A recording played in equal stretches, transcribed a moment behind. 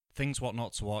Things What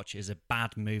Not to Watch is a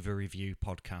bad movie review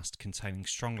podcast containing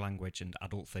strong language and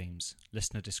adult themes.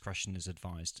 Listener discretion is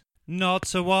advised. Not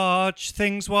to watch,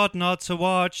 things what not to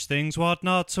watch, things what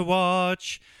not to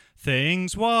watch,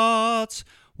 things what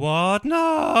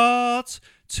not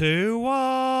to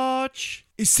watch.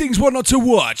 It's things what not to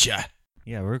watch. Yeah,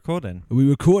 we're recording. Are we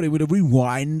recording with a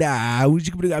rewind now?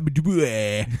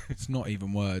 It's not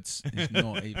even words. It's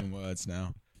not even words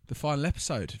now. The final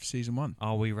episode of season 1.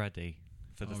 Are we ready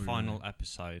for the final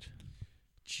episode?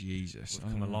 Jesus.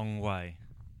 We've come a long way.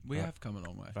 We have come a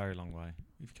long way. Very long way.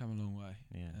 We've come a long way.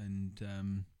 Yeah.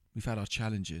 And we've had our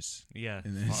challenges. Yeah.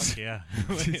 In this. Fuck yeah.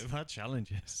 We've had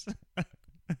challenges.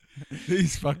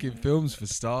 These fucking films, for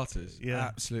starters, Yeah.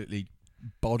 absolutely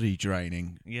body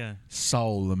draining. Yeah.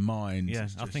 Soul and mind. Yeah.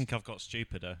 It's I think I've got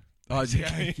stupider. Oh,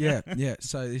 yeah.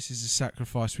 So this is a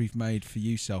sacrifice we've made for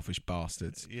you, selfish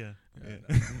bastards. Yeah.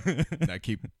 No,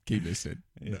 keep listening.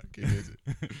 Yeah. No, keep listening.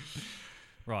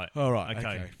 Right. All right.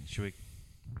 Okay. Should we?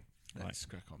 Let's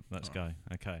crack on. Let's All go. right.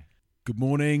 Okay. Good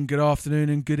morning, good afternoon,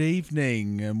 and good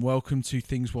evening, and welcome to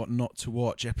Things What Not to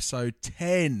Watch, episode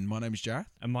 10. My name is Jareth,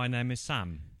 And my name is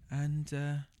Sam. and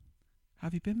how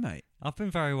have you been, mate? I've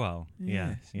been very well.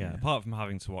 Yes, Yeah. yeah. Apart from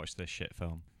having to watch this shit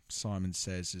film. Simon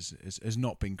says has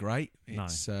not been great. No.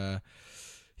 It's it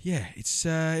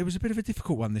was a bit of a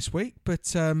difficult one this week, but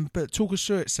talk us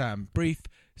through it, Sam. Brief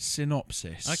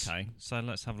synopsis. Okay. So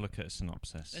let's have a look at a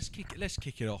synopsis. Let's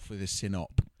kick it off with a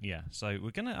synop. Yeah. So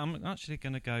I'm actually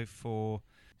gonna go for.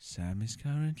 Sam is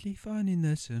currently finding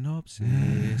the synopsis.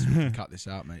 We can cut this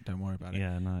out, mate. Don't worry about it.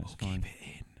 Yeah. No, it's We'll fine. keep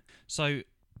it in. So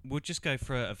we'll just go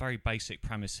for a very basic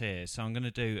premise here. So I'm going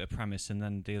to do a premise and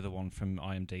then the other one from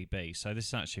IMDb. So this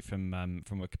is actually from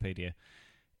Wikipedia.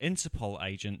 Interpol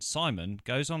agent Simon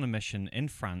goes on a mission in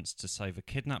France to save a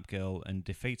kidnapped girl and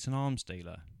defeat an arms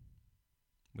dealer,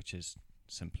 which is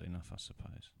simple enough, I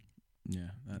suppose. Yeah,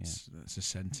 that's a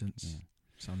sentence. Yeah.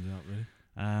 Sums it up, really.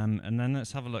 And then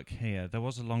let's have a look here. There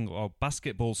was a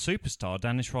basketball superstar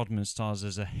Dennis Rodman stars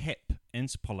as a hip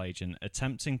Interpol agent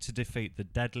attempting to defeat the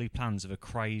deadly plans of a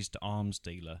crazed arms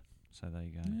dealer. So there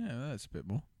you go. Yeah, that's a bit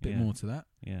more. Bit Yeah. more to that.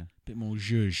 Yeah. Bit more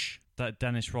zhuzh. That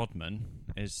Dennis Rodman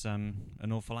is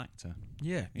an awful actor.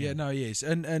 Yeah, Yeah. no, he is.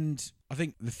 And I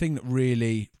think the thing that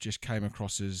really just came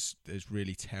across as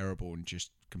really terrible and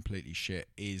just completely shit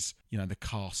is, the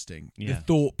casting. Yeah. The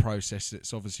thought process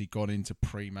that's obviously gone into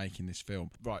pre-making this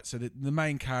film. Right, so the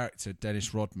main character,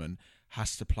 Dennis Rodman,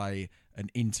 has to play an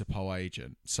Interpol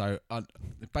agent. So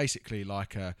basically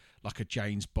like a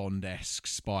James Bond-esque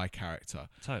spy character.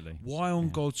 Totally. Why on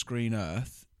God's green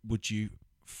earth would you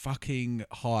fucking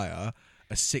hire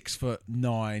a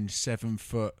 6'9", 7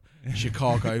 foot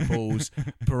Chicago Bulls,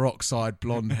 peroxide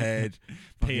blonde haired,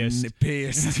 pierced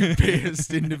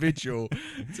individual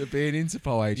to be an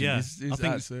Interpol agent? Yeah, It's I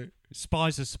think absolute.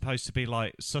 Spies are supposed to be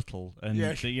like subtle and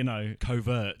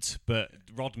covert, but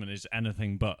Rodman is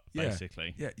anything but,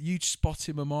 basically. Yeah, you'd spot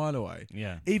him a mile away.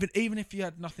 Yeah. Even if you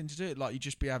had nothing to do it, like you'd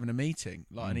just be having a meeting,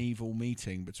 like an evil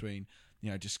meeting between,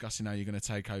 discussing how you're going to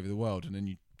take over the world, and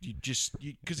then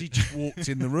because he just walked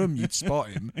in the room, you'd spot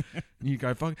him, and you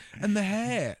go fuck. And the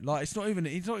hair, like it's not even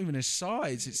his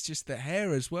size; it's just the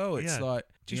hair as well. It's what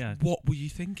were you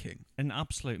thinking? An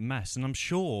absolute mess. And I'm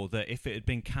sure that if it had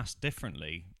been cast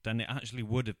differently, then it actually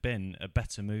would have been a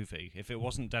better movie. If it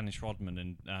wasn't Dennis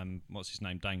Rodman and what's his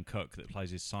name, Dane Cook, that plays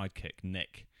his sidekick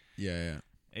Nick. Yeah.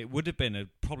 It would have been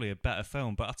probably a better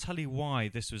film, but I'll tell you why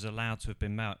this was allowed to have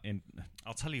been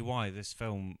I'll tell you why this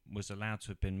film was allowed to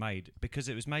have been made, because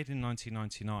it was made in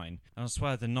 1999, and I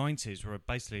swear the 90s were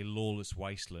basically a lawless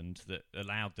wasteland that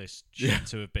allowed this shit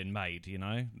to have been made.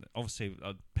 Obviously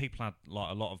people had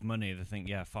like a lot of money. They think,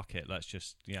 fuck it, let's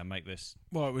just make this.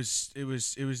 Well, it was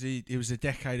a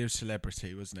decade of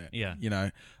celebrity, wasn't it? Yeah.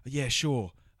 Yeah,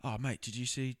 sure. Oh, mate, did you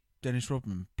see Dennis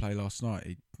Rodman play last night?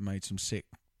 He made some sick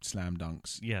slam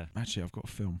dunks. Yeah. Actually, I've got a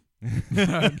film.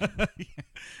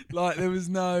 Like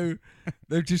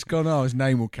they've just gone, his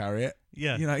name will carry it.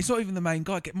 Yeah. It's not even the main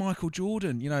guy. Get Michael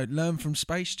Jordan, learn from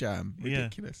Space Jam.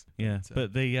 Ridiculous. Yeah.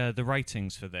 But the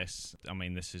ratings for this,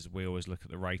 we always look at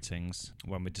the ratings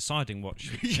when we're deciding which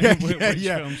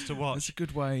films to watch. That's a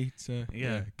good way to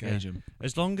gauge them.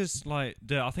 As long as, I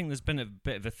think there's been a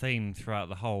bit of a theme throughout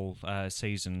the whole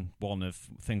season 1 of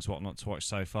Things What Not to Watch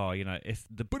so far. If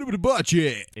the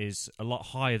budget is a lot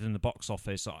higher than the box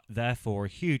office, therefore a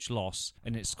huge loss,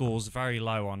 and it scores very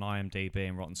low on IMDb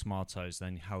and Rotten Tomatoes,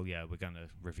 then hell yeah, we're going to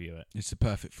review it. It's the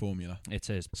perfect formula. It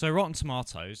is. So Rotten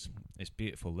Tomatoes, it's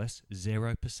beautiful. This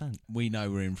 0%. We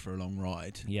know we're in for a long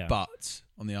ride. Yeah. But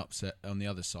on the other side, on the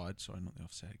other side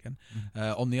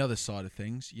of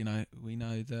things, we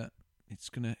know that it's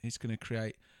gonna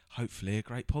create hopefully a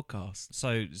great podcast.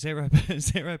 So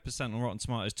 0% on Rotten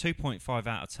Tomatoes, 2.5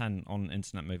 out of 10 on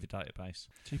Internet Movie Database.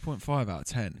 2.5 out of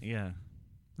 10. Yeah.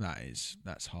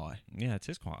 That's high. Yeah, it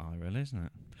is quite high, really, isn't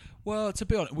it? Well, to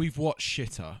be honest, we've watched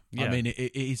shitter. Yeah. I mean,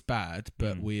 it is bad,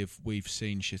 but we've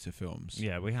seen shitter films.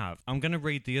 Yeah, we have. I'm going to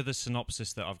read the other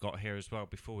synopsis that I've got here as well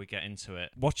before we get into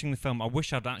it. Watching the film, I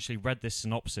wish I'd actually read this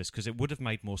synopsis because it would have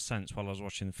made more sense while I was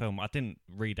watching the film. I didn't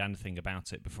read anything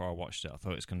about it before I watched it. I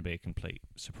thought it was going to be a complete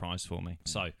surprise for me.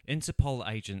 So, Interpol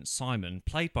agent Simon,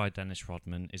 played by Dennis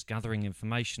Rodman, is gathering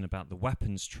information about the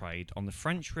weapons trade on the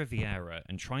French Riviera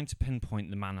and trying to pinpoint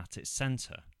the man at its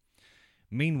centre.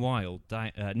 Meanwhile,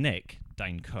 Nick,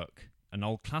 Dane Cook, an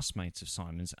old classmate of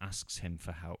Simon's, asks him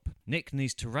for help. Nick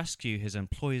needs to rescue his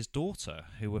employer's daughter,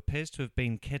 who appears to have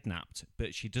been kidnapped,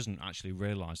 but she doesn't actually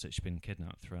realise that she's been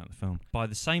kidnapped throughout the film, by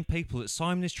the same people that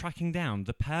Simon is tracking down.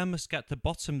 The pair must get to the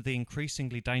bottom of the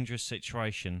increasingly dangerous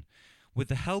situation with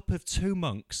the help of 2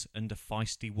 monks and a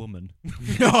feisty woman.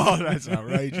 Oh, that's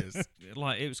outrageous.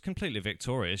 Like, it was completely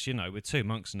victorious, with 2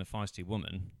 monks and a feisty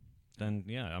woman. Then,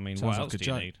 yeah, I mean, Sounds what like else a do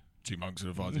you joke. need? 2 monks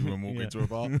and a feisty woman walking through a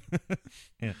bar.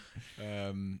 Yeah.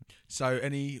 So,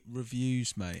 any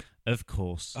reviews, mate? Of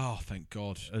course. Oh, thank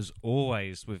God. As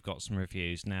always, we've got some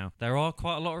reviews. Now, there are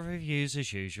quite a lot of reviews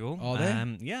as usual. Are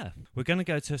there? Yeah. We're going to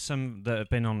go to some that have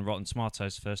been on Rotten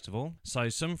Tomatoes, first of all. So,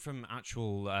 some from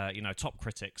actual, top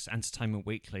critics, Entertainment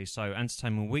Weekly. So,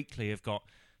 Entertainment Weekly have got...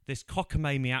 This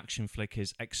cockamamie action flick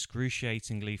is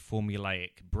excruciatingly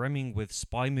formulaic, brimming with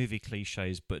spy movie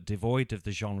cliches, but devoid of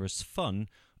the genre's fun,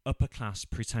 upper-class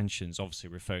pretensions, obviously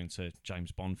referring to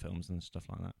James Bond films and stuff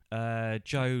like that.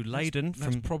 Joe Layden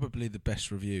That's probably the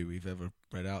best review we've ever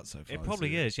read out so far. It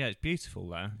probably is, yeah, it's beautiful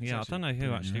there. Yeah, I don't know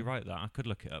who actually wrote that. I could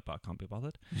look it up, but I can't be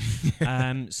bothered.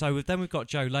 Then we've got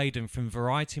Joe Layden from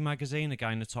Variety magazine,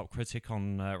 again a top critic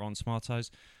on Rotten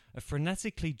Tomatoes. A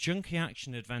frenetically junky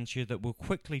action adventure that will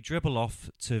quickly dribble off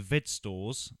to vid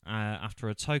stores after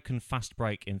a token fast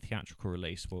break in theatrical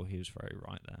release. Well, he was very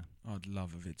right there. I'd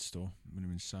love a vid store. It would have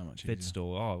been so much Vid easier.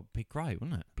 store, it'd be great,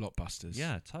 wouldn't it? Blockbusters.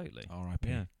 Yeah, totally. R.I.P.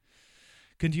 Yeah.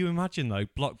 Can you imagine, though,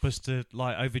 Blockbuster,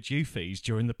 overdue fees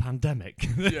during the pandemic?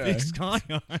 Yeah. On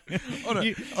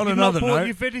another bought note,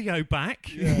 your video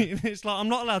back. Yeah. It's like, I'm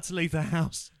not allowed to leave the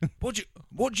house. What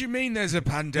do you mean there's a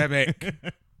pandemic?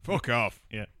 Fuck off.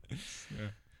 Yeah.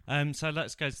 So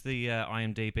let's go to the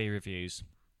IMDb reviews.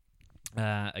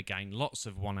 Again, lots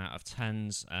of 1 out of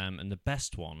 10s, and the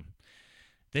best one.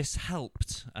 This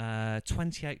helped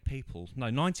 28 people. No,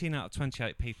 19 out of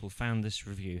 28 people found this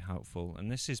review helpful, and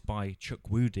this is by Chuck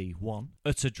Woody 1.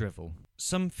 Utter drivel.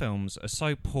 Some films are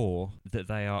so poor that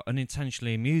they are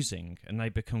unintentionally amusing, and they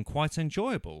become quite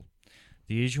enjoyable.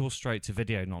 The usual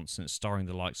straight-to-video nonsense starring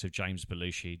the likes of James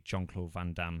Belushi, Jean-Claude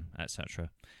Van Damme,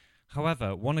 etc.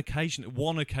 However, one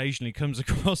occasionally comes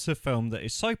across a film that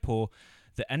is so poor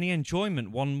that any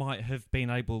enjoyment one might have been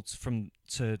able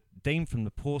to deem from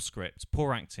the poor script,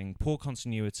 poor acting, poor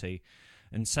continuity,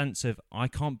 and sense of, I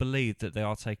can't believe that they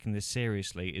are taking this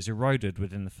seriously, is eroded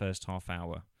within the first half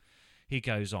hour. He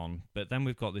goes on, but then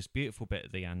we've got this beautiful bit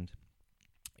at the end,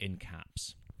 in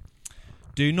caps.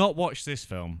 Do not watch this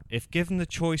film. If given the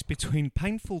choice between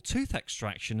painful tooth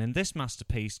extraction and this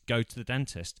masterpiece, go to the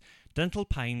dentist. Dental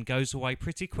pain goes away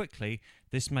pretty quickly.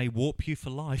 This may warp you for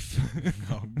life.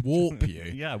 Warp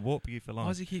you? Yeah, warp you for life.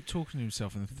 Why does he keep talking to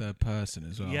himself in the third person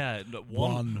as well? Yeah, look,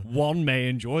 one may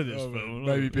enjoy this film.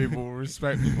 Maybe people will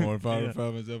respect me more if I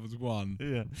refer myself as one.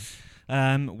 Yeah.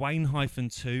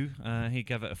 Wayne-2, he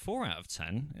gave it a 4 out of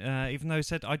 10, even though he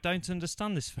said, I don't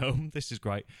understand this film. This is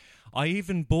great. I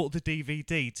even bought the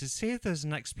DVD to see if there's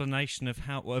an explanation of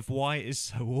why it is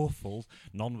so awful.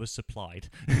 None was supplied.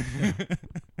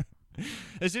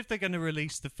 As if they're going to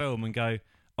release the film and go,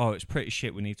 oh, it's pretty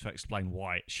shit, we need to explain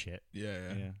why it's shit.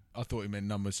 Yeah. I thought he meant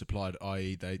none was supplied,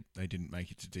 i.e. they didn't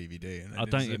make it to DVD. And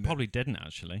it probably didn't,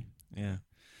 actually. Yeah.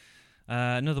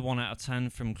 Another 1 out of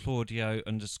 10 from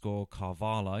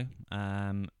Claudio_Carvalho.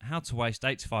 How to waste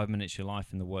 85 minutes of your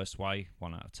life in the worst way.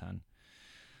 1 out of 10.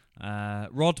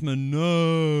 Rodman,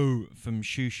 no, from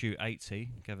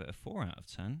Shushu80. Gave it a 4 out of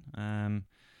 10.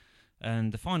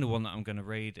 And the final one that I'm going to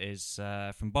read is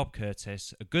from Bob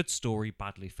Curtis. A good story,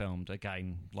 badly filmed.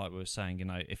 Again, like we were saying,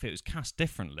 if it was cast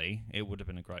differently, it would have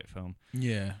been a great film.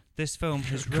 Yeah. This film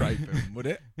has... great film, would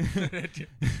it?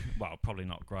 Well, probably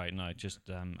not great, no, just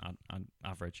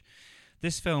average.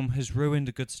 This film has ruined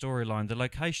a good storyline. The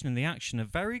location and the action are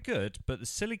very good, but the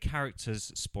silly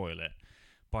characters spoil it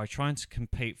by trying to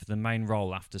compete for the main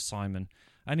role after Simon.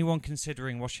 Anyone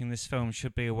considering watching this film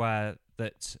should be aware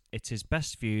that it is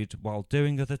best viewed while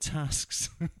doing other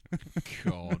tasks.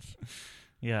 God.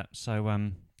 Yeah,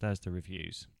 so there's the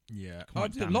reviews. Yeah,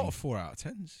 Quite a lot of 4 out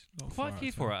of 10s. Quite a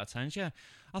few 4 out of 10s, yeah.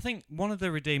 I think one of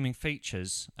the redeeming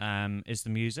features is the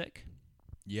music.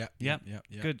 Yeah.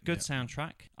 Good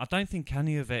soundtrack. I don't think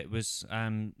any of it was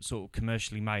sort of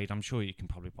commercially made. I'm sure you can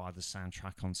probably buy the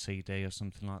soundtrack on CD or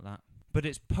something like that. But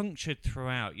it's punctured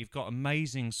throughout. You've got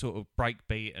amazing sort of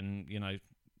breakbeat and,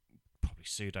 probably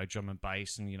pseudo drum and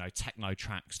bass and, techno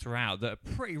tracks throughout that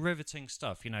are pretty riveting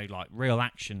stuff, like real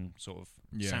action sort of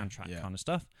soundtrack kind of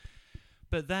stuff.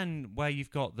 But then where you've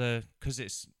got because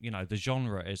it's, the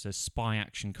genre is a spy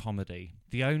action comedy.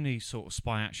 The only sort of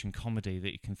spy action comedy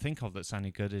that you can think of that's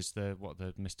any good is the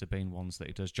Mr. Bean ones that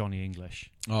he does, Johnny English.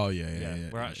 Oh, yeah.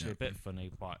 We're actually a bit funny,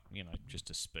 but, just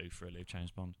a spoof really of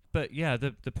James Bond. But yeah,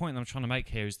 the point I'm trying to make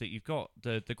here is that you've got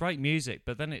the great music,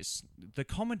 but then it's the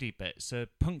comedy bits are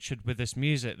punctured with this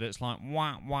music that's like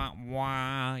wah, wah,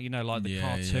 wah, like the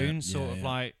cartoon sort of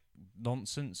like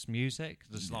nonsense music.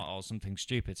 There's like, something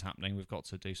stupid's happening. We've got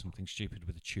to do something stupid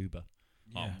with a tuba.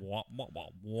 Yeah. Like, wah, wah, wah,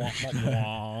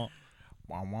 wah,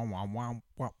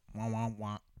 wah,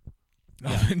 wah.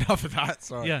 Enough of that.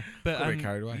 Sorry. Yeah, but got a bit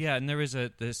carried away. Yeah, and there is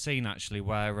the scene actually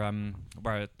where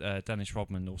Dennis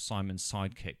Rodman or Simon's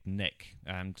sidekick Nick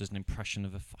does an impression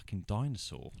of a fucking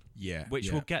dinosaur. Yeah,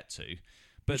 which we'll get to.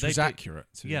 But which was accurate.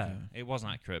 It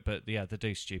wasn't accurate, but they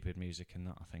do stupid music in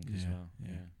that, I think, as well.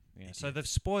 Yeah. So they've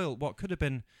spoiled what could have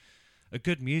been a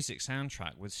good music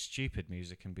soundtrack with stupid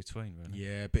music in between, really.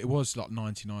 Yeah, but it was like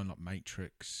 99, like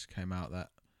Matrix came out that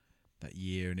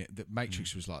year, and the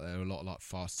Matrix was like, there were a lot of like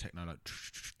fast techno, like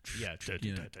yeah,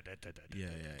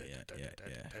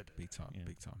 big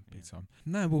time.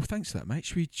 No, well, thanks for that, mate.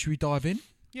 Should we dive in?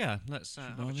 Yeah, let's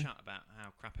have a chat about how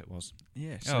crap it was.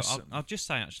 Yeah. I'll just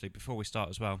say actually before we start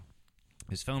as well.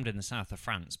 It's filmed in the south of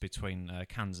France between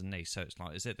Cannes and Nice, so it's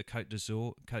like, is it the Côte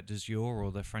d'Azur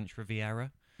or the French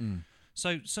Riviera?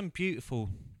 So some beautiful,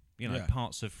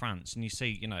 parts of France, and you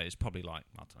see, it's probably like,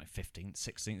 I don't know, 15th,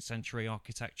 16th century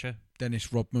architecture.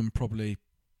 Dennis Rodman probably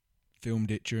filmed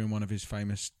it during one of his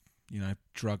famous,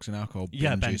 drugs and alcohol binges.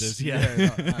 Yeah, benders,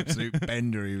 yeah. Like absolute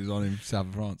bender he was on in south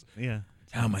of France. Yeah.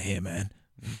 How am I here, man?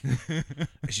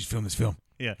 I should film this film.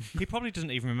 Yeah. He probably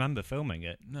doesn't even remember filming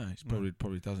it. No, he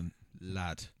probably doesn't.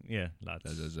 Lad. Yeah, lad.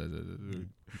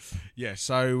 Yeah,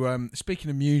 so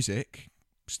speaking of music,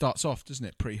 starts off, doesn't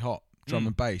it? Pretty hot. Drum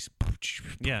and bass.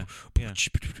 Yeah.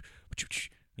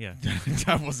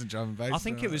 That wasn't drum and bass. I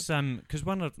think it was because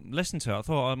when I listened to it, I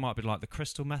thought it might be like the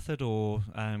Crystal Method or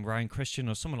Ryan Christian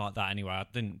or something like that. Anyway, I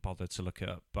didn't bother to look it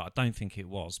up, but I don't think it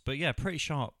was. But yeah, pretty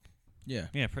sharp.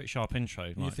 Yeah, pretty sharp intro.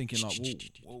 And you're thinking like,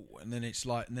 whoa, and then it's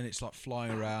like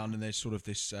flying around, and there's sort of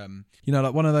this,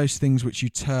 like one of those things which you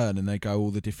turn and they go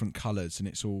all the different colours, and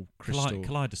it's all crystal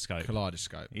kaleidoscope.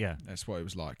 Yeah, that's what it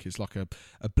was like. It's like a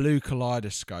blue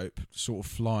kaleidoscope sort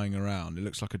of flying around. It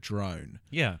looks like a drone.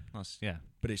 Yeah,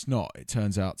 but it's not. It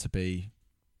turns out to be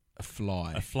a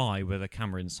fly. A fly with a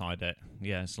camera inside it.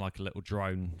 Yeah, it's like a little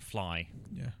drone fly.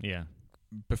 Yeah.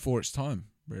 Before its time.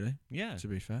 Really? Yeah. To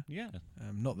be fair. Yeah.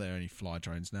 Not there are any fly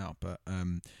drones now, but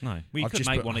no. Well, you could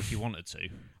make one if you wanted to.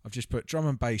 I've just put drum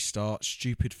and bass start,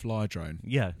 stupid fly drone.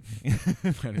 Yeah.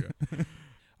 Anyway,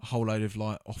 a whole load of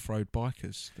like off-road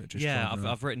bikers that just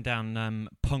I've written down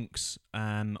punks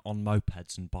on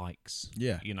mopeds and bikes.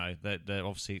 Yeah. They're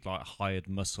obviously like hired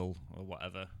muscle or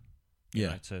whatever.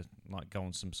 To like go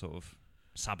on some sort of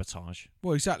sabotage.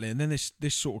 Well, exactly. And then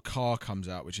this sort of car comes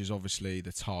out, which is obviously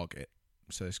the target.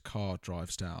 So this car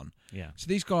drives down. Yeah. So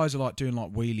these guys are like doing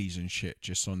like wheelies and shit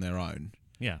just on their own.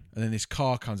 Yeah. And then this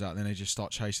car comes out and then they just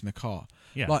start chasing the car.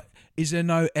 Yeah. Like, is there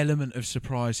no element of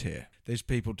surprise here? There's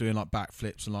people doing like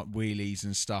backflips and like wheelies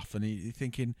and stuff, and you're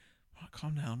thinking, right,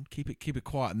 calm down, keep it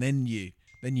quiet, and then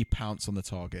you pounce on the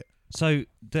target. So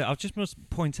I just must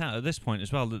point out at this point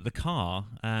as well that the car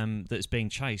that's being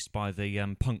chased by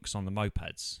the punks on the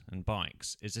mopeds and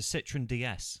bikes is a Citroen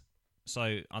DS.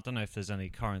 So I don't know if there's any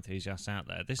car enthusiasts out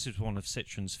there. This is one of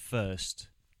Citroen's first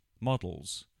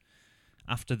models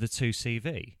after the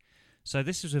 2CV. So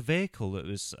this was a vehicle that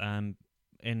was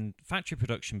in factory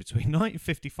production between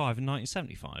 1955 and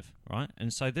 1975, right?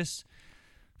 And so this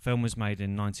film was made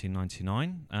in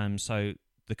 1999. So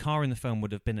the car in the film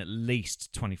would have been at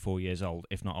least 24 years old,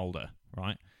 if not older,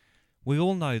 right? We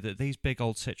all know that these big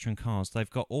old Citroen cars, they've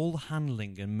got all the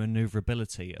handling and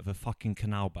manoeuvrability of a fucking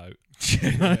canal boat.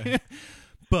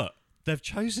 But they've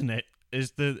chosen it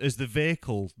as the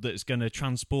vehicle that's going to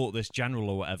transport this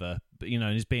general or whatever, but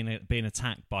and is being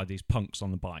attacked by these punks on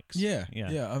the bikes. Yeah.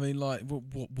 I mean, like,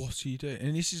 what are you doing?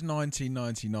 And this is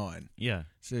 1999. Yeah.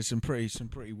 So there's some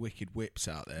pretty wicked whips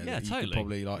out there. Yeah, that you could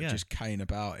probably just cane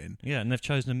about in. Yeah, and they've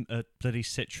chosen a bloody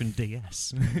Citroen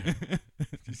DS.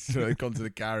 So they've gone to the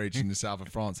garage in the south of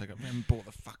France. They go, we haven't bought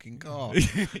the fucking car.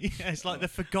 Yeah, it's like they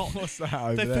forgot. What's that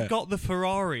over They there? forgot the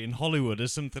Ferrari in Hollywood or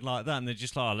something like that, and they're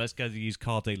just like, oh, let's go to the used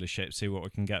car dealership, see what we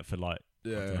can get for like I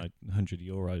don't know,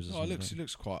 €100 or something. It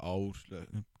looks quite old. Look,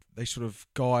 they sort of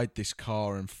guide this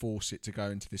car and force it to go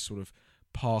into this sort of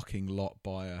parking lot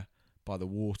by the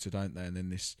water, don't they? And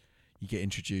then you get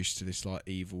introduced to this like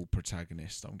evil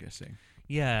protagonist, I'm guessing.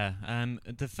 Yeah,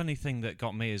 the funny thing that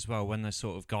got me as well when they're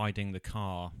sort of guiding the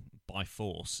car by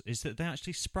force is that they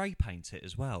actually spray paint it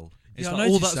as well. It's Yeah, like, I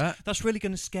noticed that. That's really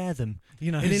going to scare them,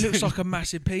 you know. And it looks like a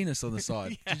massive penis on the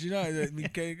side. Yeah. Did you know that? And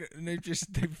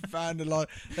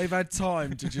they've had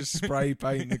time to just spray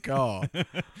paint the car.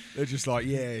 They're just like,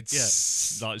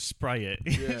 it's like spray it.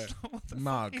 Yeah. It's like, what the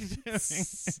mug. fuck are you doing?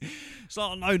 It's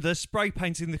like, no, they're spray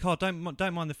painting the car. Don't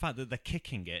mind the fact that they're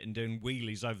kicking it and doing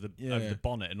wheelies over the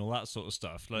bonnet and all that sort of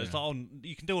stuff. Like, It's like, oh,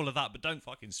 you can do all of that, but don't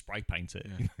fucking spray paint it.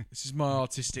 Yeah. This is my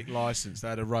artistic license. They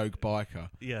had a rogue biker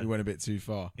who went a bit too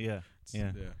far. Yeah.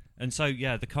 And so,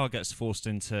 the car gets forced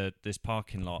into this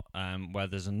parking lot where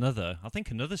there's another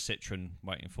Citroen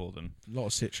waiting for them. A lot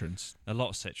of Citroens. A lot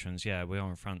of Citroens, yeah. We are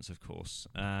in France, of course.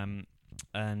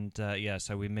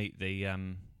 So we meet the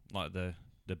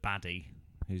baddie,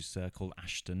 who's called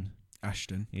Ashton.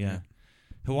 Ashton. Yeah.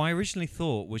 Who I originally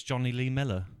thought was Johnny Lee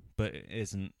Miller, but it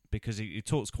isn't, because he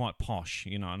talks quite posh,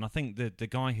 you know. And I think the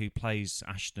guy who plays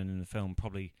Ashton in the film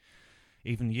probably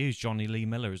even used Johnny Lee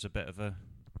Miller as a bit of a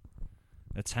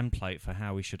template for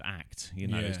how he should act, you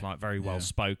know. He's like very well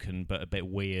spoken but a bit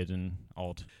weird and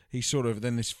odd. He sort of,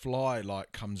 then this fly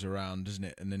like comes around, doesn't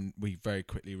it? And then we very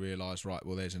quickly realise, right,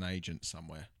 well, there's an agent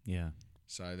somewhere. Yeah.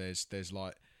 So there's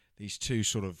like these two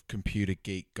sort of computer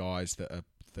geek guys that are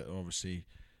obviously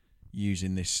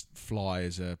using this fly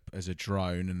as a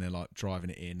drone, and they're like driving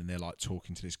it in, and they're like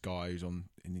talking to this guy who's in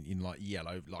like a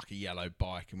yellow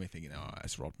bike, and we're thinking, oh,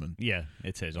 it's Rodman. Yeah,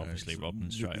 it is obviously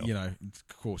Rodman straight up. You know, of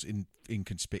course,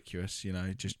 inconspicuous. You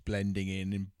know, just blending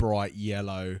in bright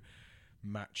yellow,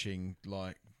 matching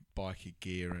like biker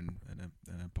gear and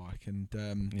a bike, and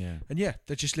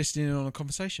they're just listening in on a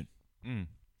conversation.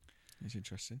 It's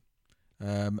interesting.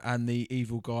 And the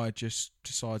evil guy just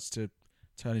decides to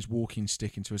turn his walking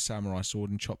stick into a samurai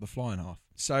sword and chop the fly in half.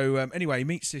 So anyway, he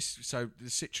meets this. So the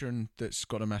Citroen that's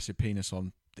got a massive penis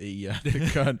on the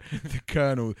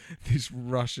colonel, this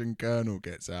Russian colonel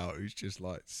gets out, who's just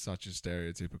like such a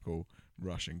stereotypical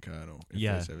Russian colonel, if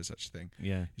there's ever such a thing.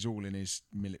 Yeah, he's all in his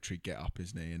military get-up,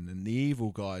 isn't he? And then the evil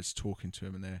guy's talking to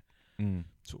him, and they're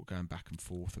sort of going back and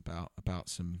forth about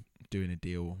some doing a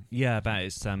deal. Yeah, about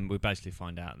it's we basically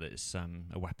find out that it's a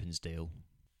weapons deal.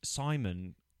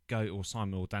 Simon or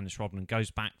Dennis Rodman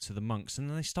goes back to the monks, and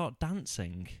then they start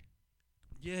dancing.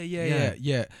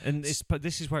 Yeah. And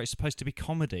this is where it's supposed to be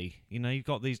comedy. You know, you've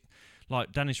got these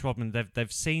like Dennis Rodman.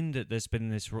 They've seen that there's been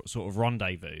this sort of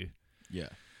rendezvous. Yeah.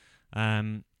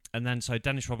 And then so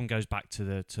Dennis Rodman goes back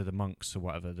to the monks or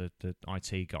whatever, the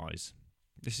IT guys.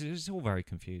 This is all very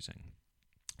confusing,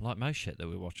 like most shit that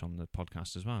we watch on the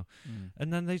podcast as well.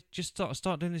 And then they just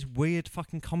start doing this weird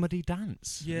fucking comedy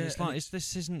dance. Yeah, it's like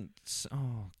this isn't.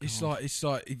 Oh, God. It's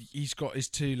like he's got his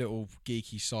two little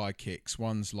geeky sidekicks.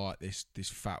 One's like this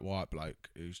fat white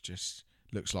bloke who's just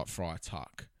looks like Friar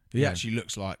Tuck. He actually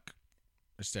looks like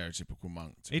a stereotypical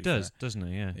monk. He does, doesn't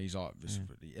he? Yeah. He's like this,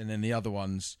 and then the other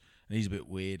one's. And he's a bit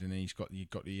weird, and then you've got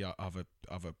the other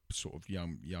sort of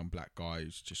young black guy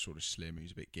who's just sort of slim,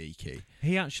 who's a bit geeky.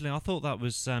 He actually, I thought that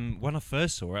was when I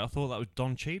first saw it, I thought that was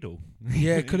Don Cheadle.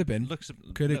 Yeah, it could have been. Looks a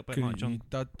little bit like Don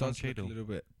Cheadle.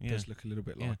 Cheadle. Does look a little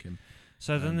bit like him.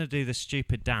 So then they do the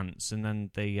stupid dance, and then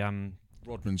the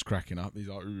Rodman's cracking up. He's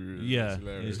like,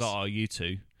 he's like, oh, you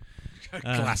two.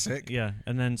 Classic. Yeah,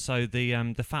 and then so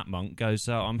the fat monk goes,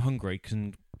 I'm hungry.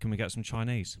 Can we get some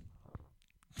Chinese?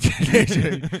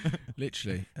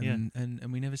 literally,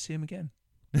 and we never see him again.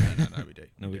 No, we do.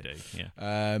 We do. Yeah.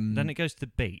 Then it goes to the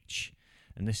beach,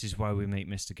 and this is where we meet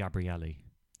Mr. Gabrielli.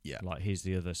 Yeah, like he's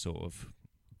the other sort of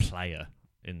player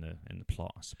in the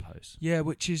plot, I suppose. Yeah,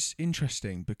 which is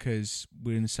interesting because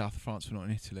we're in the south of France, we're not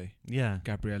in Italy. Yeah,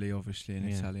 Gabrielli, obviously an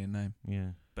Italian name. Yeah,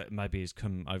 but maybe he's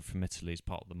come over from Italy as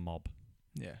part of the mob.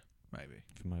 Yeah. Maybe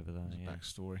from over there,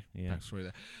 backstory there,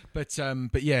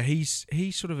 but yeah, he's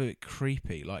sort of a bit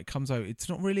creepy. Like, comes out, it's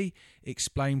not really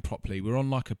explained properly. We're on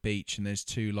like a beach, and there's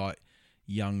two like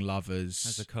young lovers.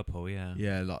 As a couple, yeah,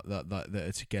 like that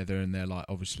are together, and they're like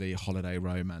obviously a holiday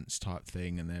romance type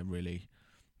thing, and they're really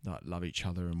like love each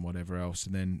other and whatever else.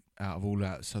 And then out of all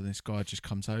that, so this guy just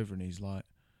comes over and he's like,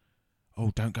 oh,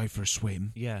 don't go for a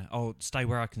swim. Yeah. Oh, stay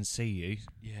where I can see you.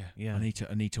 Yeah.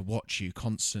 I need to watch you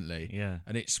constantly. Yeah.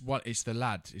 And it's the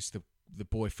lad, it's the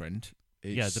boyfriend,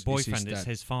 The boyfriend is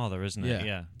his father, isn't it?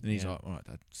 Yeah. And he's like, all right,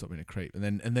 Dad, stop being a creep.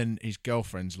 And then his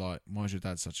girlfriend's like, why is your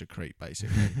dad such a creep,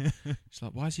 basically? It's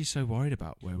like, why is he so worried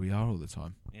about where we are all the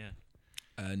time? Yeah.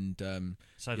 And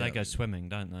so they go swimming,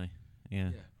 don't they? Yeah.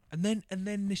 And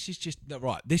then this is just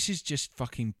right. This is just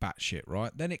fucking batshit,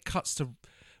 right? Then it cuts to,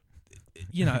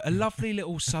 a lovely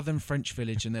little southern French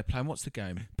village, and they're playing. What's the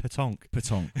game?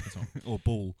 Pétanque. Or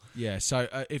ball. Yeah. So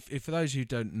if for those who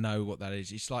don't know what that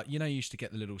is, it's like you used to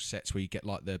get the little sets where you get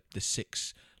like the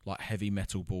 6 like heavy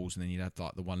metal balls, and then you'd have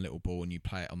like the one little ball, and you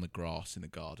play it on the grass in the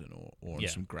garden or on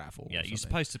some gravel. Yeah, you're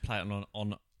supposed to play it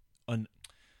on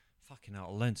fucking hell,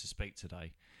 I'll learn to speak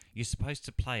today. You're supposed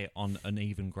to play it on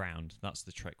uneven ground. That's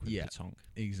the trick with pétanque.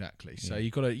 Exactly. So you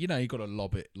got to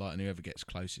lob it like, and whoever gets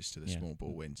closest to the small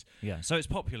ball wins. Yeah. So it's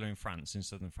popular in France, in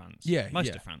southern France. Yeah.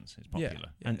 Most of France is popular.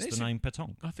 Hence the name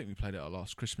pétanque. I think we played it our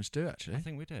last Christmas do actually. I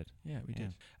think we did. Yeah, we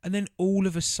did. And then all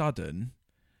of a sudden,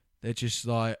 they're just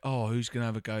like, oh, who's gonna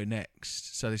have a go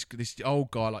next? So this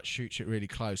old guy like shoots it really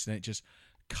close, and it just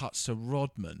cuts to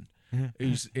Rodman.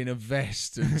 Who's in a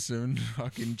vest and some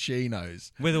fucking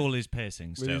chinos with all his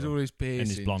piercings, and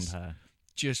his blonde hair,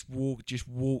 just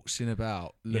walks in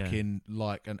about looking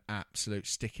like an absolute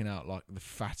sticking out like the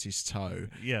fattest toe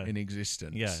in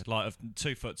existence. Yeah, like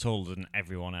 2 foot taller than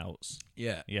everyone else.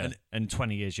 Yeah, and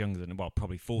 20 years younger than,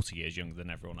 probably 40 years younger than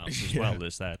everyone else as well.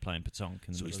 That's there playing pétanque.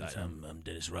 And so he's like, I'm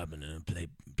Dennis Rodman and I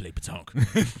play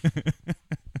pétanque.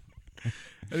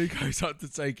 And he goes up to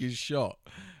take his shot.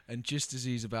 And just as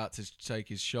he's about to take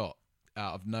his shot,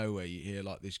 out of nowhere, you hear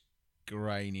like this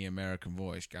grainy American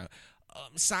voice go,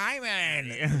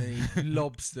 Simon! And then he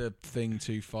lobs the thing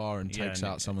too far and takes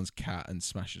out someone's cat and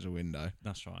smashes a window.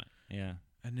 That's right, yeah.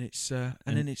 And it's then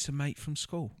it's a mate from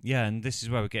school. Yeah, and this is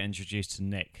where we get introduced to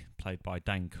Nick, played by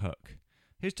Dane Cook,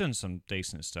 who's done some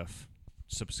decent stuff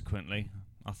subsequently,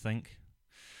 I think.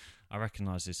 I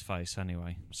recognise his face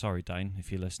anyway. Sorry, Dane,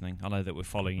 if you're listening. I know that we're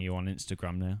following you on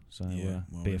Instagram now, so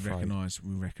be afraid.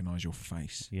 We recognise your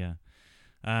face. Yeah.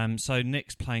 So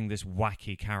Nick's playing this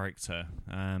wacky character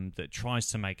that tries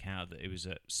to make out that it was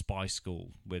at spy school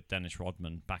with Dennis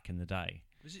Rodman back in the day.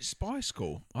 Was it spy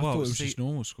school? I thought it was just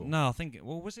normal school. No, I think.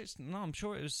 Was it? No, I'm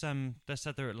sure it was. They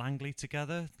said they're at Langley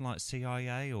together, like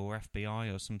CIA or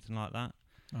FBI or something like that.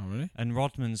 Oh, really? And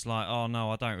Rodman's like, oh, no,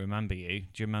 I don't remember you.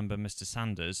 Do you remember Mr.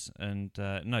 Sanders? And,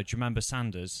 no, do you remember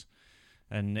Sanders?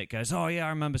 And Nick goes, oh, yeah, I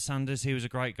remember Sanders. He was a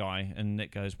great guy. And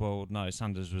Nick goes, well, no,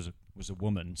 Sanders was a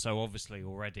woman. So, obviously,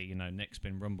 already, Nick's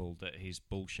been rumbled that he's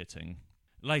bullshitting.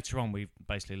 Later on, we've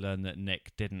basically learned that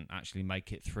Nick didn't actually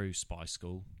make it through spy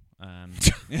school. And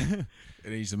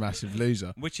he's a massive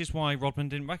loser. Which is why Rodman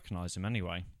didn't recognise him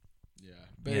anyway. Yeah,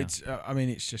 but it's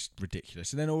it's just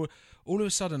ridiculous. And then all of a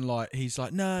sudden, like he's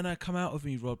like, no, come out with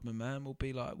me, Rodman, man. We'll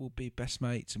be best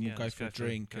mates, and we'll go for a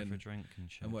drink and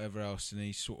whatever else. And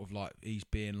he's sort of like he's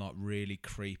being like really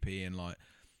creepy and like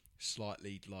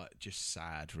slightly like just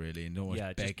sad, really, and always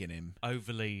begging him.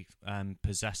 Overly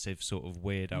possessive, sort of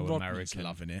weirdo Rodman's American.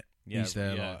 Loving it. Yeah, he's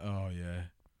there like, oh yeah.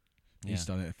 He's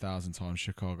done it 1,000 times.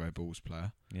 Chicago Bulls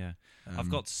player. Yeah,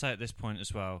 I've got to say at this point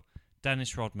as well,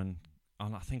 Dennis Rodman.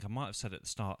 And I think I might have said at the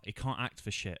start, he can't act for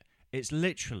shit. It's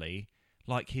literally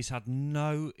like he's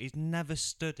never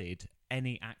studied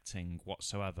any acting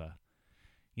whatsoever.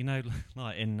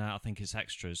 Like in, I think it's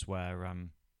Extras, where,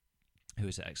 who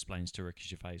is it, explains to Ricky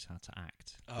Gervais how to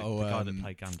act. The guy that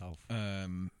played Gandalf.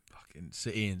 Fucking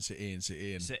sit in.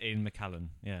 Sit in McCallan,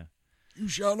 yeah. You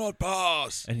shall not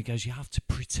pass. And he goes, you have to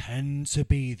pretend to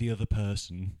be the other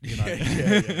person.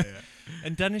 Yeah.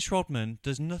 And Dennis Rodman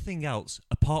does nothing else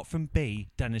apart from be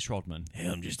Dennis Rodman. Hey,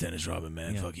 I'm just Dennis Rodman,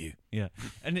 man. Fuck you. Yeah.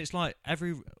 And it's like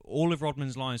all of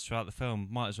Rodman's lines throughout the film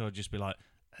might as well just be like,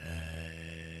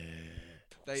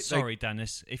 sorry,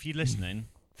 Dennis, if you're listening,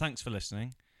 thanks for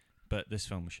listening, but this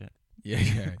film was shit.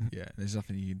 Yeah. There's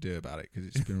nothing you can do about it because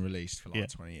it's been released for like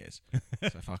 20 years.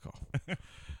 So fuck off.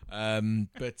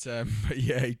 But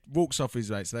yeah, he walks off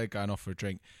his mates. So they're going off for a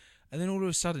drink, and then all of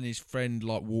a sudden his friend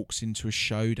like walks into a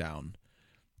showdown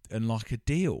and like a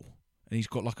deal, and he's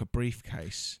got like a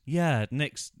briefcase. Yeah,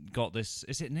 Nick's got this.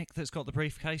 Is it Nick that's got the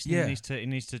briefcase? Yeah, he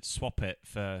needs to swap it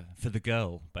for the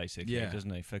girl basically,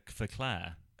 doesn't he? For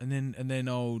Claire. And then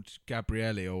old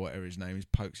Gabriele or whatever his name is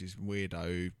pokes his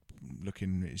weirdo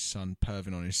looking at his son,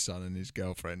 perving on his son and his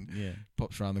girlfriend. Yeah,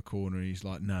 pops around the corner. And he's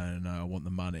like, no, I want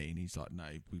the money. And he's like, no,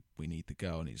 we need the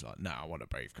girl. And he's like, no, I want a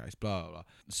briefcase. Blah blah blah.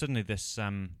 Suddenly, this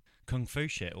kung fu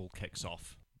shit all kicks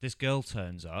off. This girl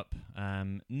turns up.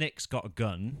 Nick's got a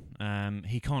gun.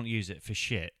 He can't use it for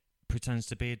shit. Pretends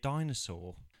to be a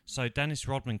dinosaur. So Dennis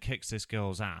Rodman kicks this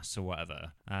girl's ass or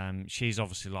whatever. She's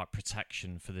obviously like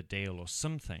protection for the deal or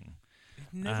something.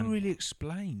 Never really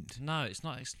explained. No, it's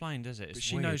not explained, is it? It's But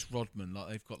she weird. knows Rodman. Like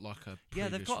they've got like a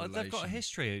They've got a relation.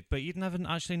 history, but you'd never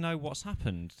actually know what's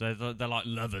happened. They're like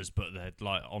lovers, but they're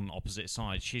like on opposite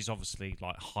sides. She's obviously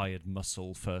like hired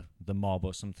muscle for the mob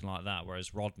or something like that,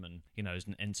 whereas Rodman, is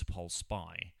an Interpol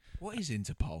spy. What is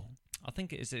Interpol? I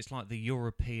think it is. It's like the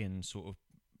European sort of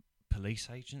police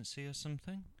agency or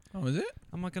something. Oh, is it?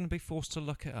 Am I going to be forced to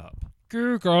look it up?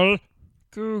 Google,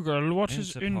 what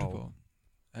is Interpol. Interpol?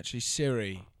 Actually,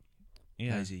 Siri.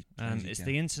 Yeah. Lazy It's cat.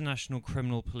 the International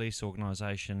Criminal Police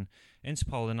Organisation.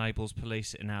 Interpol enables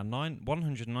police in our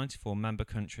 194 member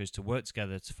countries to work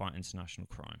together to fight international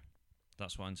crime.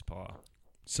 That's what Interpol are.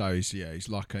 So he's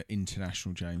like an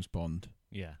international James Bond,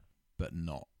 Yeah. but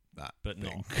not that. But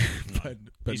thing. not.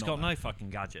 but He's not got that. no fucking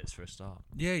gadgets for a start.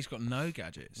 Yeah, he's got no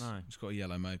gadgets. No. He's got a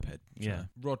yellow moped. Yeah.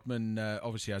 Rodman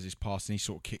obviously has his past, and he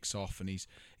sort of kicks off, and he's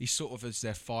sort of, as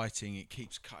they're fighting, it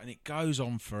keeps cutting. It goes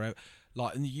on forever.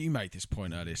 Like, and you made this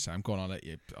point earlier, Sam. Go on, I'll let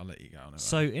you go on.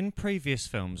 So in previous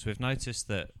films, we've noticed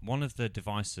that one of the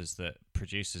devices that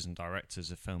producers and directors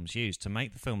of films use to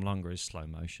make the film longer is slow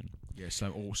motion. Yeah,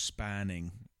 so all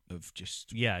spanning of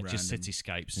just Yeah, just random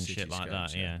cityscapes and shit like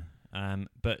cityscapes, that. Yeah.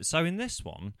 But so in this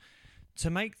one, to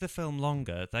make the film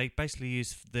longer, they basically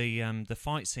use the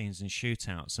fight scenes and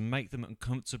shootouts and make them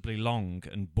uncomfortably long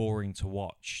and boring to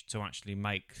watch to actually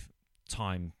make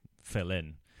time fill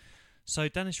in. So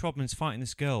Dennis Rodman's fighting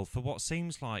this girl for what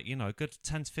seems like, a good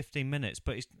 10 to 15 minutes,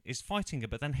 but he's fighting her,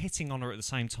 but then hitting on her at the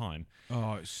same time.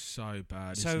 Oh, it's so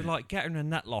bad. So, isn't it? like, get her in a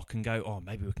net lock and go, oh,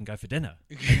 maybe we can go for dinner.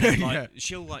 And then, like, Yeah.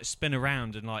 she'll, like, spin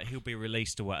around and, like, he'll be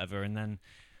released or whatever, and then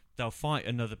they'll fight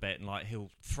another bit, and, like, he'll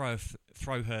throw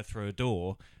her through a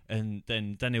door, and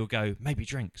then he'll go, maybe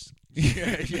drinks.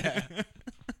 yeah.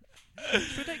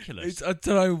 It's ridiculous. I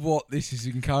don't know what this is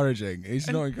encouraging. It's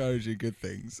not encouraging good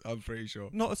things, I'm pretty sure.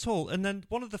 Not at all. And then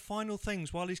one of the final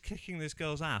things while he's kicking this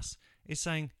girl's ass is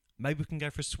saying, maybe we can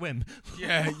go for a swim.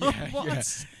 Yeah.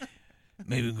 What?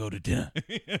 Maybe we can go to dinner.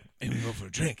 Maybe we can go for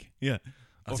a drink. Yeah.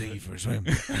 I'll take you for a swim.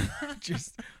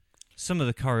 Just Some of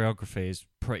the choreography is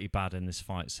pretty bad in this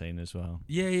fight scene as well.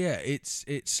 yeah.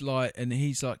 It's like, and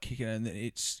he's like kicking, and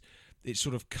it's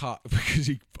sort of cut because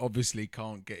he obviously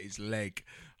can't get his leg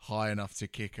high enough to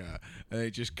kick her, and it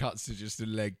just cuts to just a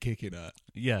leg kicking her.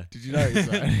 Yeah. Did you notice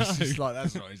that? And it's just like,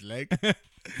 that's not his leg.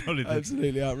 Probably the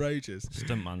Absolutely outrageous.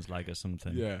 stuntman's leg or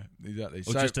something. Yeah, exactly.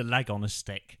 Or just a leg on a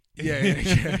stick. yeah.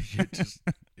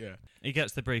 He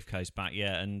gets the briefcase back,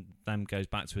 and then goes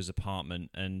back to his apartment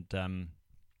and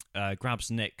grabs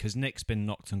Nick, because Nick's been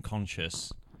knocked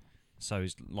unconscious. So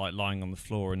he's like lying on the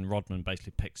floor, and Rodman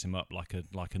basically picks him up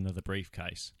like another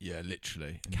briefcase. Yeah,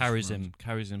 literally. And Carries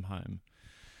just him home.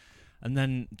 And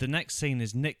then the next scene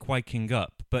is Nick waking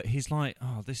up, but he's like,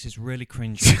 oh, this is really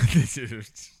cringy.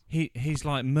 He's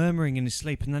like murmuring in his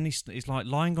sleep, and then he's like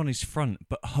lying on his front,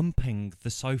 but humping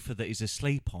the sofa that he's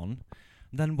asleep on.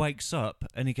 And then wakes up,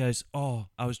 and he goes, oh,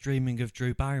 I was dreaming of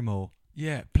Drew Barrymore.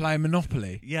 Yeah, playing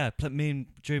Monopoly. Yeah, me and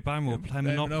Drew Barrymore playing playing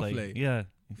Monopoly. Monopoly. Yeah,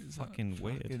 It's fucking like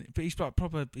weird. But he's like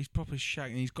proper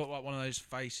shagging. He's got like one of those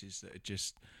faces that are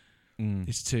just, Mm.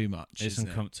 it's too much. It's isn't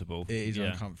uncomfortable. It is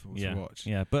Yeah. uncomfortable Yeah. to watch.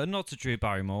 Yeah, but not to Drew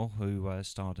Barrymore, who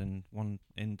starred in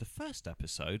the first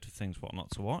episode of Things What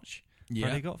Not to Watch. Yeah.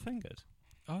 Freddie Got Fingered.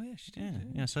 Oh yeah, she Yeah,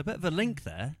 did. yeah. So a bit of a link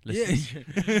there. Yeah.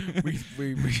 listeners.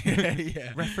 we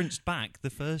yeah. Referenced back the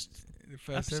first. The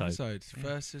first episode. episode.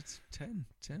 First at 10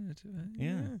 or 2.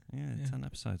 Yeah, Yeah. 10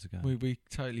 episodes ago. We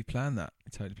totally planned that.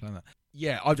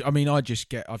 Yeah, I mean, I've just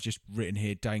written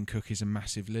here, Dane Cook is a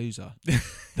massive loser.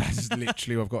 That's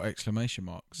literally what I've got exclamation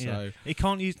marks. So Yeah. He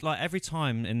can't use, like, every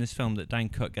time in this film that Dane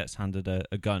Cook gets handed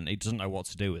a gun, he doesn't know what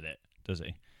to do with it, does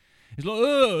he? He's like,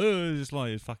 it's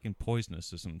like it's fucking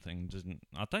poisonous or something.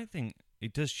 I don't think he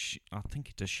does. I think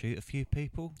he does shoot a few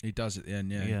people. he does at the end.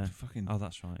 Yeah, Yeah. He fucking Oh,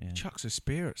 that's right. Yeah, chucks a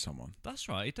spear at someone. that's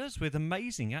right. He does with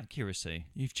amazing accuracy.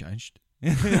 You've changed.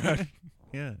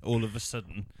 Yeah, all of a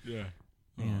sudden. Yeah.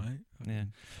 Yeah. All right. Yeah.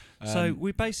 So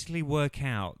we basically work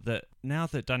out that now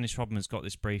that Dennis Rodman's got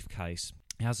this briefcase,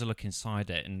 he has a look inside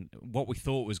it, and what we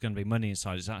thought was going to be money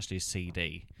inside is actually a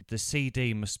CD. The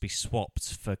CD must be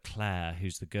swapped for Claire,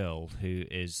 who's the girl, who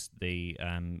is the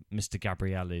Mr.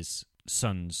 Gabrielle's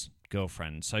son's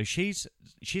girlfriend. So she's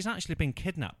actually been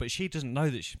kidnapped, but she doesn't know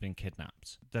that she's been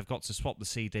kidnapped. They've got to swap the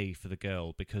CD for the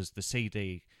girl, because the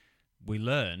CD, we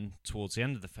learn towards the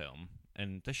end of the film,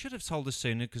 and they should have told us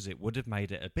sooner because it would have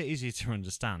made it a bit easier to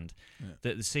understand,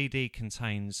 that the CD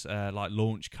contains like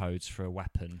launch codes for a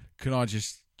weapon. Can I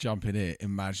just jump in here?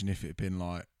 Imagine if it had been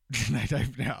like, they'd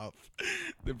opened up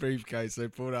the briefcase, they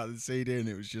pulled out the CD, and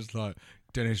it was just like,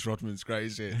 Dennis Rodman's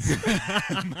greatest hits.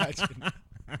 Imagine.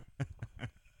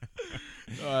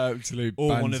 Absolute. Or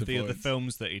one of banter the other points.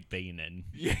 films that he'd been in.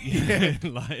 Yeah.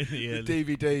 Like in the early. The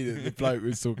DVD that the bloke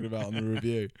was talking about on the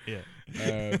review.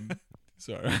 Yeah.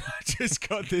 Sorry, I just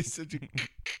got this such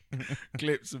a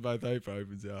clips of both Oprah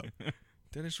opens it up.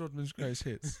 Dennis Rodman's greatest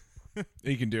hits.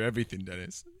 He can do everything,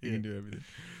 Dennis. He can do everything.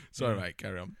 Sorry, mate.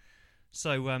 Carry on.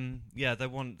 So they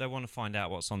want to find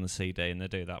out what's on the CD, and they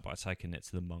do that by taking it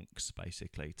to the monks,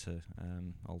 basically, to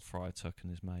old Friar Tuck and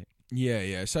his mate.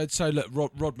 Yeah. So look,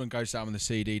 Rodman goes down with the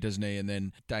CD, doesn't he? And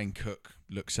then Dane Cook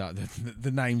looks out.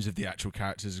 The names of the actual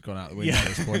characters have gone out the window at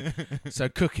this point. So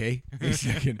Cookie,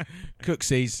 Cook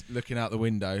sees looking out the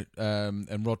window,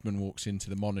 and Rodman walks into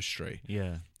the monastery.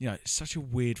 Yeah. You know, it's such a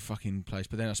weird fucking place.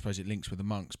 But then I suppose it links with the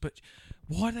monks. But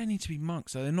why do they need to be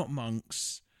monks? They're not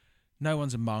monks. No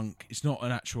one's a monk. It's not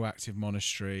an actual active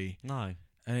monastery. No.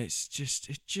 And it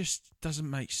just doesn't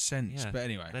make sense. Yeah. But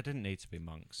anyway. They didn't need to be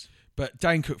monks. But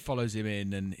Dane Cook follows him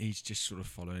in, and he's just sort of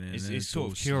following him. He's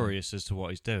sort of curious as to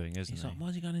what he's doing, isn't He's he? like, why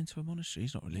is he going into a monastery?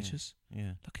 He's not religious.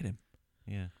 Yeah. Look at him.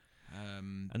 Yeah.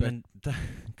 And And then,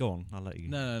 go on, I'll let you.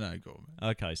 No, go on.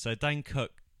 Man. Okay, so Dane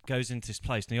Cook goes into this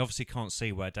place, and he obviously can't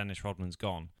see where Dennis Rodman's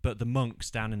gone. But the monks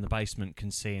down in the basement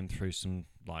can see him through some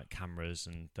like cameras,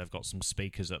 and they've got some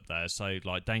speakers up there. So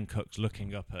like Dane Cook's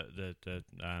looking up at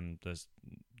there's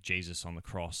Jesus on the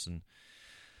cross, and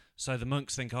so the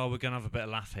monks think, oh, we're going to have a bit of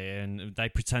laugh here, and they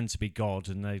pretend to be God,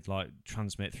 and they like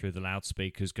transmit through the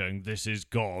loudspeakers going, this is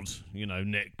God, you know,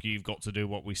 Nick, you've got to do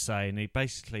what we say. And he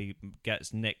basically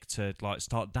gets Nick to like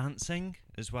start dancing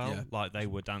as well, like they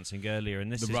were dancing earlier.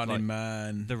 And this The is Running like,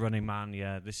 Man. The Running Man,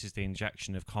 yeah. This is the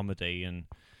injection of comedy and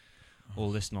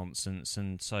all this nonsense.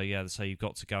 And so so you've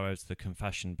got to go over to the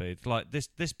confession booth. Like this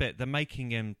bit, they're making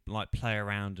him like play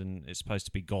around, and it's supposed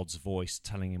to be God's voice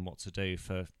telling him what to do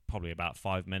for probably about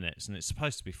 5 minutes, and it's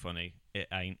supposed to be funny. It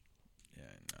ain't. Yeah,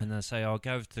 no. And they say, I'll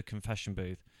go over to the confession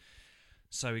booth.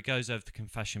 So he goes over to the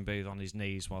confession booth on his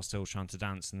knees while still trying to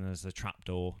dance, and there's the trap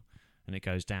door, and it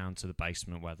goes down to the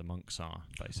basement where the monks are,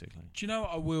 basically. Do you know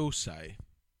what I will say?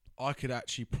 I could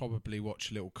actually probably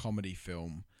watch a little comedy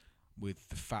film with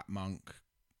the fat monk,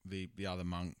 the other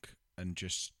monk, and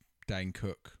just Dane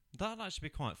Cook. That'd actually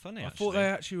be quite funny, I actually. thought they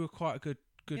actually were quite a good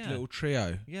little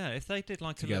trio. Yeah, if they did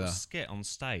like together. a little skit on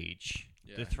stage,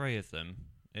 the three of them,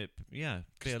 be a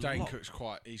Dane lot. Cook's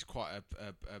quite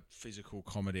a physical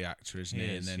comedy actor, isn't He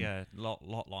he? is, And then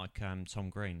lot like Tom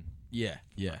Green. yeah.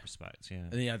 In that respect, yeah.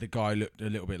 And then the guy looked a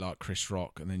little bit like Chris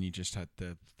Rock, and then you just had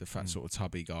the fat sort of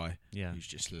tubby guy. Yeah. Who's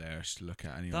just hilarious to look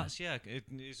at anyway. That's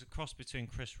it's a cross between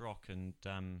Chris Rock and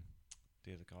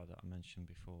the other guy that I mentioned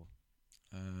before.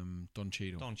 Don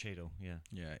Cheadle. Don Cheadle, yeah.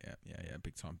 Yeah,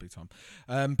 big time.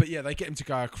 But yeah, they get him to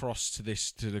go across to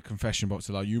the confession box.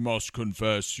 They're like, you must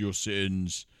confess your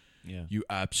sins, Yeah. you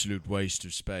absolute waste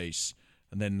of space.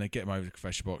 And then they get him over the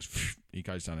confession box. He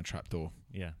goes down a trapdoor,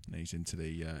 Yeah. and he's into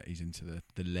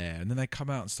the lair. And then they come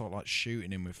out and start like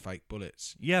shooting him with fake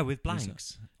bullets. Yeah, with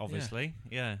blanks, obviously.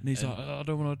 Yeah. And he's like, I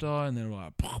don't want to die. And they're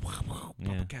like, pop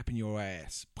Yeah. a cap in your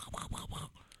ass.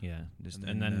 Yeah. And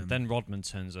And then, then Rodman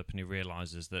turns up and he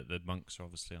realises that the monks are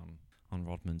obviously on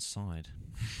Rodman's side.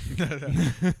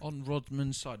 On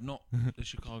Rodman's side, not the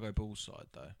Chicago Bulls side,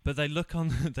 though. But they look on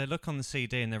the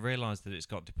CD and they realise that it's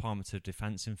got Department of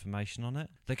Defence information on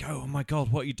it. They go, oh my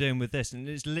God, what are you doing with this? And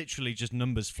it's literally just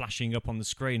numbers flashing up on the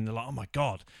screen. They're like, oh my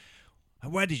God,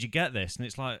 where did you get this? And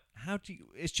it's like,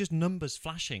 it's just numbers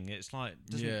flashing. It's like,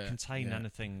 doesn't contain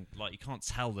anything, like you can't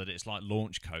tell that it's like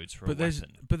launch codes for a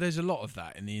weapon. But there's a lot of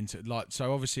that in the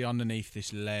so obviously underneath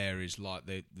this layer is like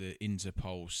the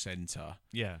Interpol center.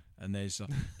 Yeah. And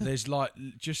there's like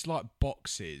just like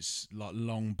boxes, like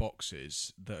long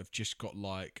boxes that have just got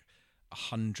like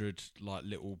 100 like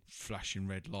little flashing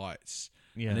red lights.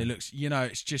 Yeah. And it looks,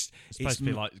 it's just... It's supposed to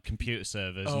be like computer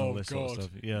servers and all this sort of stuff.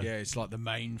 Yeah. Yeah, it's like the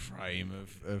mainframe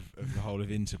of the whole of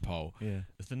Interpol. Yeah.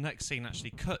 The next scene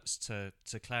actually cuts to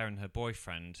Claire and her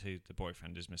boyfriend, who the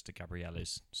boyfriend is Mr.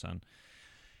 Gabrielle's son,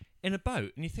 in a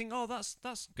boat. And you think, oh, that's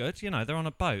good. They're on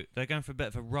a boat. They're going for a bit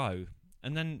of a row.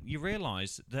 And then you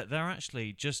realise that they're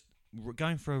actually just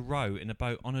going for a row in a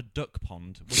boat on a duck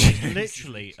pond, which is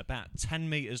literally about 10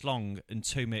 metres long and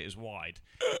 2 metres wide.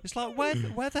 It's like, where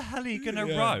the hell are you going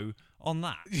to row on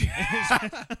that?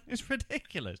 It's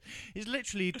ridiculous. It's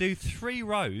literally, you do 3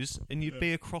 rows and you'd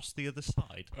be across the other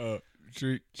side.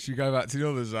 Should we go back to the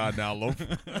other side now, love?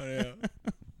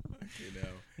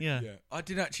 Yeah. I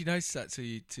didn't actually notice that till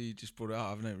you just brought it up. I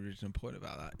have no original point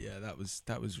about that. Yeah, that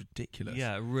was ridiculous.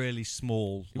 Yeah, really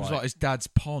small. It was like his dad's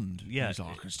pond. Yeah. He's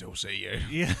like, I can still see you.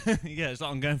 Yeah, yeah. It's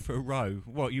like I'm going for a row.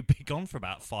 What, you'd be gone for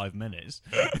about 5 minutes?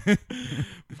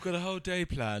 We've got a whole day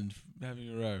planned.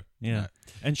 Having a row. Yeah.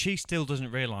 And she still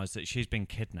doesn't realise that she's been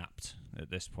kidnapped at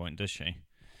this point, does she?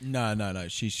 No.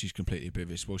 She's completely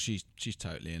oblivious. Well, she's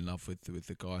totally in love with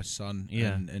the guy's son,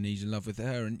 Yeah. and he's in love with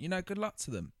her, and good luck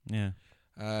to them. Yeah.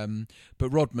 But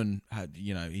Rodman had,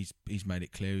 he's made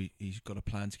it clear he's got a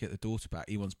plan to get the daughter back.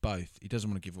 He wants both. He doesn't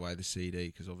want to give away the CD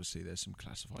because obviously there's some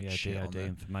classified shit on DOD there.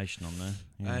 information on there.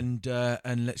 Yeah.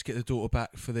 And let's get the daughter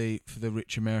back for the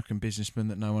rich American businessman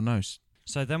that no one knows.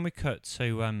 So then we cut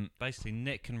to basically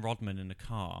Nick and Rodman in a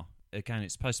car. Again,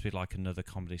 it's supposed to be like another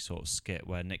comedy sort of skit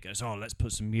where Nick goes, "Oh, let's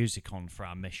put some music on for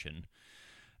our mission."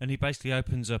 And he basically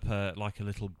opens up a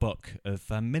little book of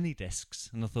mini discs,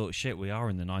 and I thought, shit, we are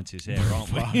in the 90s here,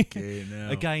 aren't we? Fucking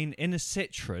hell. Again, in a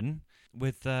Citroen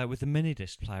with a mini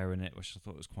disc player in it, which I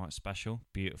thought was quite special,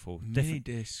 beautiful. Mini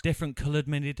disc. Different coloured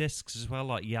mini discs as well,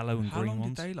 like yellow and How green long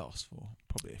ones. did they last for?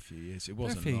 Probably a few years. It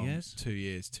wasn't a few long. years. 2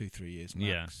 years, 3 years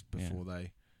max before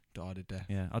they died a death.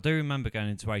 Yeah, I do remember going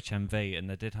into HMV, and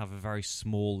they did have a very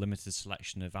small, limited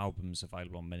selection of albums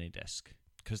available on mini disc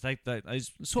because they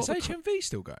it's sort Is of HMV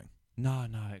still going? No,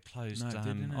 it closed. No, it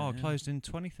didn't, it closed in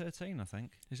 2013, I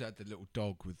think. Is that the little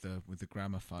dog with the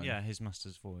gramophone? Yeah, his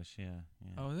master's voice. Yeah.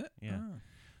 Oh, is it? Yeah. Oh.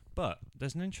 But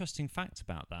there's an interesting fact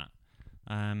about that.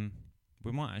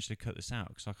 We might actually cut this out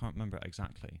because I can't remember it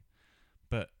exactly.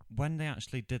 But when they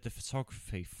actually did the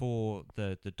photography for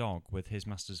the dog with his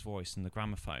master's voice and the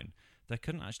gramophone, they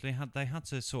couldn't actually they had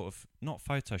to sort of not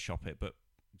Photoshop it, but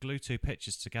glue two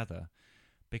pictures together.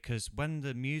 Because when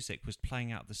the music was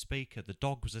playing out the speaker, the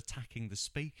dog was attacking the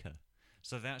speaker.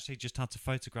 So they actually just had to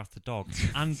photograph the dog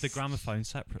and the gramophone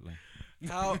separately.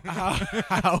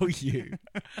 How you?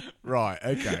 Right,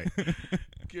 okay.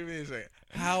 Give me a second.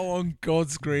 How on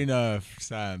God's green earth,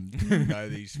 Sam, do you know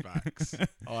these facts?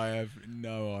 I have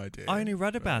no idea. I only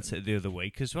read about it the other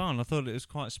week as well, and I thought it was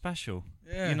quite special.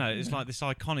 Yeah. It's like this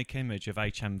iconic image of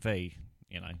HMV.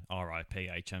 R.I.P.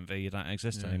 HMV. You don't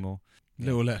exist anymore.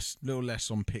 Little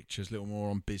less on pictures, little more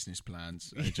on business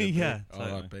plans. HMV, Yeah, RIP.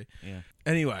 totally. Yeah.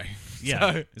 Anyway,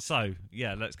 Yeah. So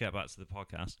let's get back to the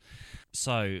podcast.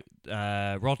 So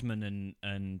Rodman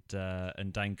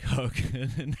and Dane Cook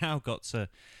now got to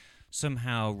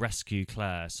somehow rescue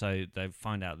Claire. So they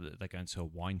find out that they're going to a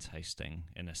wine tasting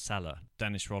in a cellar.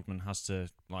 Dennis Rodman has to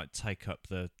take up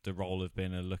the role of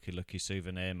being a lucky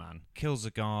souvenir man. Kills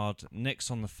a guard. Nick's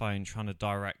on the phone trying to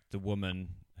direct the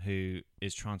woman who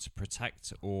is trying to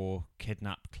protect or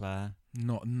kidnap Claire.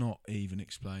 not even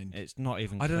explained. It's not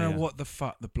even I clear. don't know what the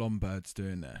fuck the blonde bird's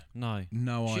doing there. No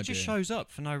idea. She just shows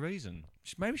up for no reason.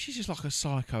 Maybe she's just like a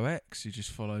psycho ex who just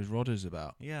follows Rodders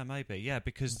about. Yeah, maybe. Yeah,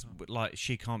 because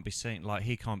she can't be seen.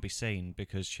 He can't be seen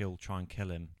because she'll try and kill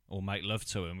him or make love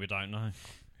to him. We don't know.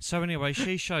 So anyway,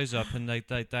 she shows up and they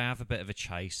have a bit of a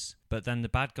chase. But then the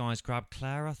bad guys grab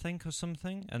Claire, I think, or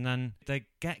something. And then they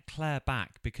get Claire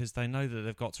back because they know that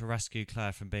they've got to rescue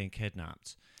Claire from being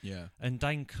kidnapped. Yeah. And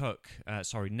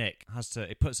Nick,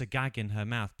 it puts a gag in her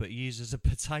mouth, but uses a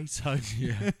potato.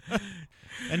 Yeah.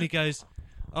 And he goes,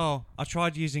 "Oh, I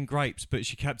tried using grapes, but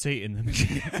she kept eating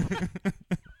them."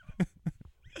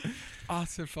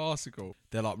 Utter farcical.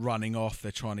 They're running off.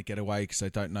 They're trying to get away because they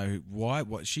don't know why.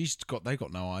 They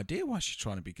got no idea why she's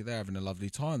trying to be. They're having a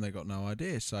lovely time. They got no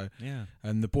idea. So yeah.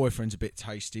 And the boyfriend's a bit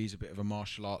tasty. He's a bit of a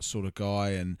martial arts sort of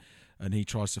guy, and he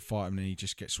tries to fight him, and he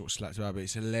just gets sort of slapped about. But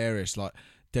it's hilarious.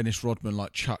 Dennis Rodman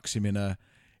chucks him in a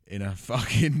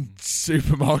fucking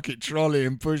supermarket trolley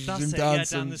and pushes him down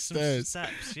some stairs.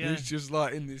 Steps, yeah. He's just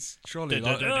in this trolley,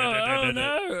 Oh,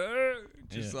 no.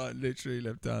 just literally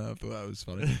left down. I thought that was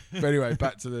funny. But anyway,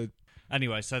 back to the.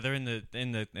 Anyway, so they're in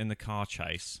the car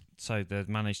chase. So they've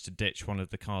managed to ditch one of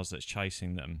the cars that's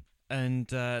chasing them, and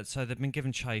so they've been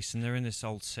given chase, and they're in this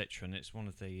old Citroen. It's one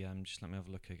of the just let me have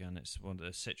a look again. It's one of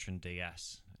the Citroen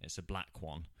DS. It's a black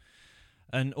one.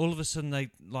 And all of a sudden,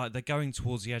 they're going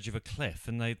towards the edge of a cliff,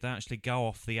 and they actually go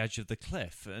off the edge of the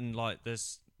cliff. And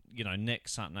there's Nick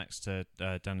sat next to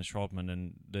Dennis Rodman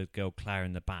and the girl Claire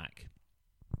in the back,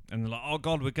 and they're like, "Oh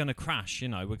God, we're gonna crash!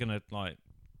 We're gonna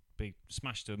be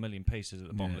smashed to a million pieces at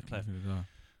the bottom of the cliff."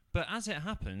 But as it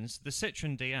happens, the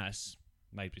Citroen DS,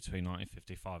 made between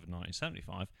 1955 and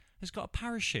 1975, has got a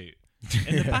parachute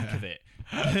in the back of it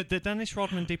that Dennis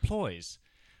Rodman deploys.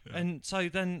 Yeah. And so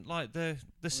then, the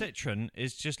Citroen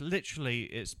is just literally,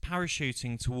 it's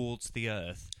parachuting towards the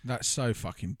earth. That's so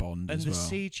fucking Bond as well. And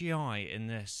the CGI in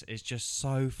this is just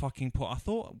so fucking poor. I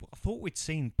thought we'd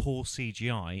seen poor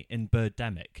CGI in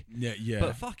Birdemic. Yeah.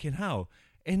 But fucking hell,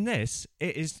 in this,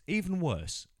 it is even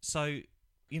worse. So,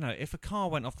 if a car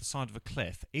went off the side of a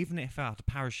cliff, even if it had a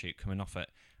parachute coming off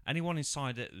it, anyone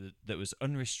inside it that was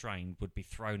unrestrained would be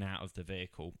thrown out of the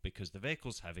vehicle because the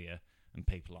vehicle's heavier and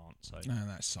people aren't. So No,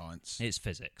 that's science. it's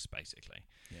physics, basically.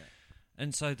 Yeah.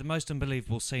 And so the most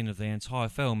unbelievable scene of the entire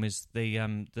film is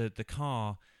the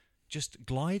car just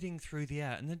gliding through the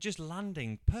air and then just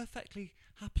landing perfectly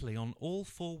happily on all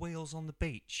four wheels on the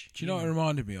beach. Do you know what it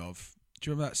reminded me of? Do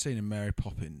you remember that scene in Mary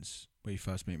Poppins where you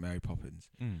first meet Mary Poppins,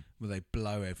 where they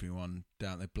blow everyone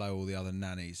down? They blow all the other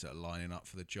nannies that are lining up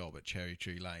for the job at Cherry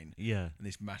Tree Lane. Yeah. And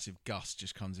this massive gust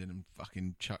just comes in and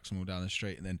fucking chucks them all down the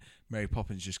street, and then Mary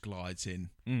Poppins just glides in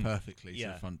perfectly to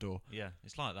the front door. Yeah,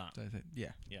 it's like that. So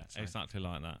yeah, so Exactly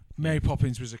like that. Mary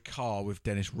Poppins was a car with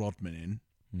Dennis Rodman in.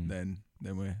 Then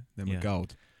we're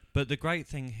gold. But the great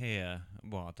thing here,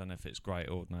 well, I don't know if it's great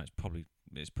or no,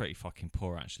 it's pretty fucking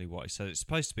poor actually. What he said, it's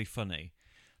supposed to be funny.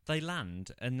 They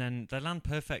land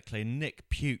perfectly, and Nick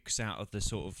pukes out of the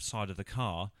sort of side of the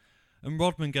car, and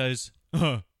Rodman goes,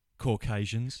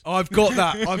 Caucasians. I've got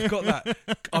that.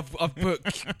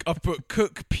 I've put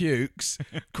Cook pukes,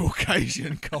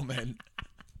 Caucasian comment.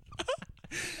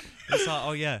 It's like,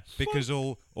 oh yeah, because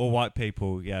all white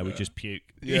people, we just puke.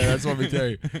 Yeah, that's what we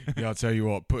do. Yeah, I'll tell you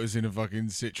what, put us in a fucking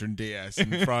Citroen DS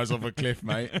and throw us off a cliff,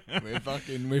 mate.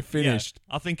 We're finished.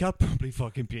 Yeah, I think I'd probably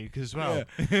fucking puke as well.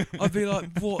 Yeah. I'd be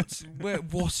like, what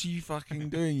are you fucking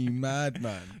doing, you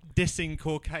madman? Dissing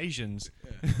Caucasians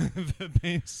for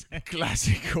being sick.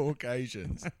 Classic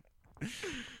Caucasians.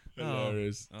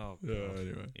 Hilarious. Oh,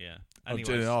 anyway. Yeah. I'm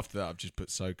doing it after that. I've just put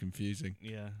so confusing.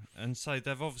 Yeah. And so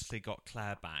they've obviously got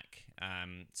Claire back.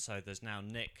 So there's now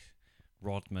Nick,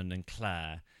 Rodman, and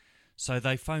Claire. So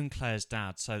they phone Claire's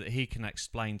dad so that he can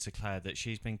explain to Claire that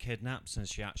she's been kidnapped,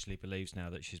 since she actually believes now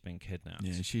that she's been kidnapped.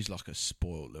 Yeah, she's like a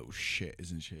spoiled little shit,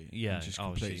 isn't she? Yeah. And just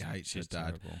completely hates her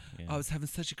dad. Yeah. I was having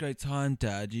such a great time,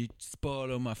 Dad. You spoiled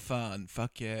all my fun.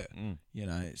 Fuck it. You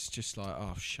know, it's just like,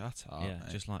 oh, shut up. Yeah, mate.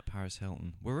 just like Paris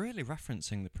Hilton. We're really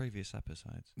referencing the previous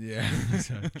episodes. Yeah.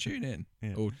 So tune in.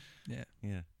 Yeah. Or,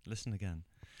 Yeah. Listen again.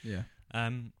 yeah.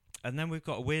 And then we've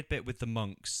got a weird bit with the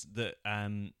monks that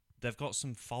they've got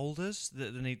some folders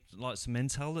that they need, like some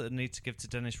intel that they need to give to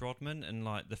Dennis Rodman, and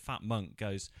like the fat monk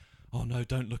goes, "Oh no,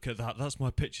 don't look at that. That's my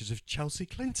pictures of Chelsea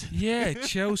Clinton." Yeah,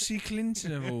 Chelsea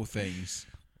Clinton of all things.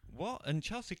 What? And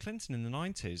Chelsea Clinton in the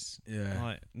 90s? Yeah.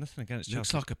 Like, nothing against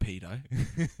Looks Chelsea. like a pedo.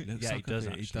 Yeah, he does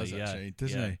actually,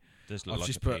 doesn't yeah. he? Does look I've like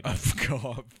just a put, pedo. I've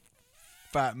got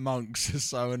fat monks are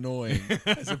so annoying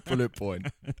as a bullet point.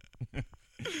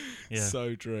 Yeah.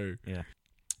 So true. Yeah.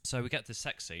 So we get the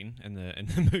sex scene in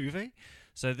the movie.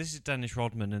 So this is Dennis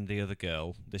Rodman and the other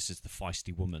girl. This is the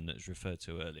feisty woman that's referred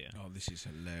to earlier. Oh, this is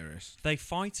hilarious. They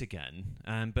fight again,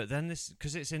 but then this,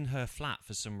 because it's in her flat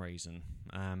for some reason.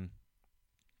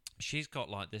 She's got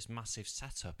like this massive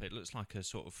setup. It looks like a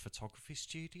sort of photography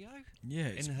studio. Yeah,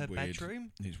 it's in her weird.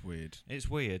 bedroom. It's weird. It's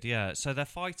weird, yeah. So they're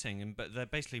fighting, but they're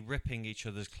basically ripping each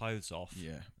other's clothes off.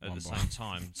 Yeah, At the same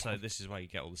time. So this is where you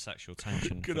get all the sexual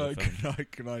tension. Can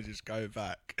I just go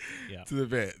back Yeah. to the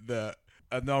bit that,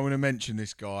 and I'm going to mention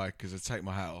this guy because I take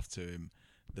my hat off to him,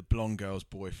 the blonde girl's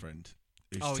boyfriend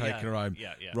who's taken her home.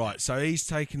 Yeah, yeah. Right, so he's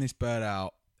taken this bird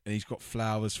out and he's got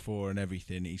flowers for her and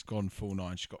everything. He's gone full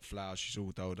nine. She's got flowers. She's all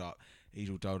dolled up. He's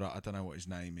all dolled up. I don't know what his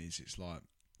name is. It's like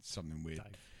something weird.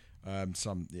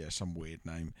 Some weird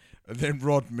name. And then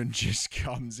Rodman just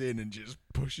comes in and just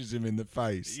pushes him in the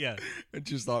face. Yeah. And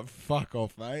just like, fuck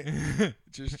off, mate.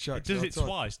 Just chucks Does it it on top.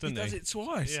 twice, doesn't he? He does it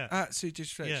twice. Yeah. Absolutely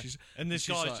just Yeah. And this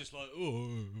she's guy's like- just like, oh.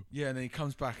 Yeah, and then he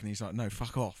comes back and he's like, no,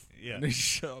 fuck off. Yeah. And he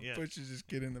just Yeah. pushes his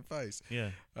kid in the face. Yeah.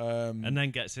 And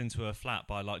then gets into her flat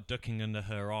by like ducking under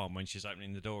her arm when she's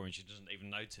opening the door, and she doesn't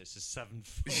even notice a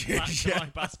 7-foot black Yeah. guy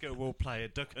basketball player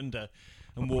duck under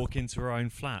and walk into her own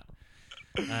flat.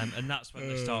 And that's when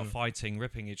they start fighting,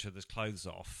 ripping each other's clothes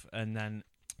off. And then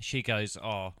she goes,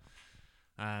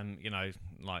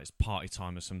 like it's party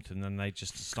time or something. Then they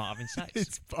just start having sex.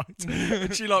 It's biting.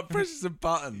 And she like presses a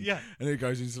button. Yeah. And it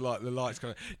goes into like the lights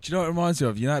going. Do you know what it reminds me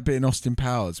of? You know that bit in Austin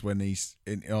Powers when he's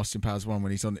in Austin Powers 1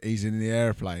 when he's in the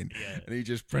airplane and he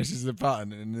just presses the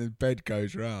button and the bed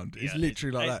goes round. It's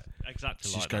literally like that. Exactly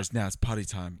She like just that. goes, now it's party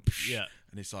time. Yeah.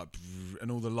 And it's like, and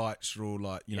all the lights are all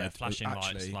like, you know, flashing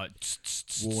actually, lights,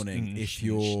 like warning, if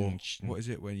you're, what is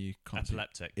it when you can't see-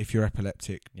 epileptic. if you're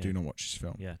epileptic, Yeah. do not watch this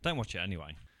film. Yeah, don't watch it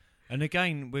anyway. And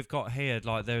again, we've got here,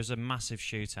 like, there's a massive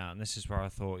shootout, and this is where I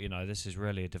thought, this is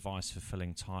really a device for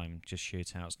filling time, just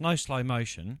shootouts. No slow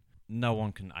motion, no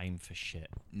one can aim for shit.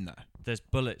 No. There's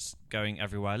bullets going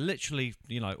everywhere, literally,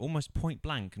 almost point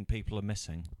blank, and people are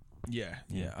missing. Yeah,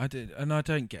 Yeah. I did, and I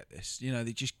don't get this.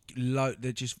 They just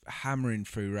they're just hammering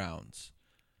through rounds.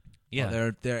 Yeah.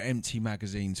 Like there are empty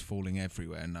magazines falling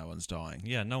everywhere, and no one's dying.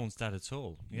 Yeah, no one's dead at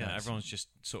all. Yeah, No, everyone's just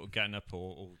sort of getting up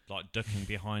or like ducking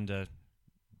behind a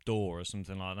door or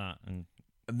something like that. And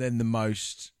And then the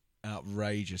most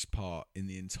outrageous part in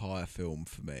the entire film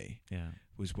for me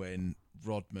was when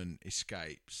Rodman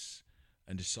escapes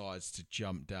and decides to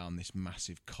jump down this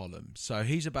massive column. So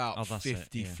he's about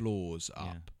 50 floors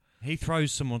up. He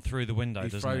throws someone through the window, He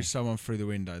throws someone through the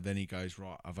window. Then he goes,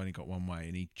 right, I've only got one way.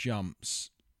 And he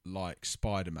jumps like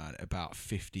Spider-Man about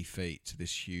 50 feet to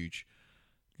this huge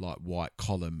like white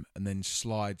column and then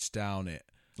slides down it.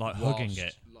 Like hugging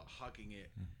it. Like hugging it.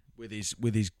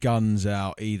 With his guns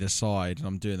out either side, and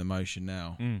I'm doing the motion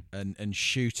now, and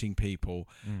shooting people,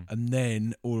 and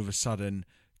then all of a sudden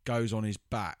goes on his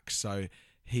back, so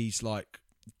he's like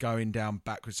going down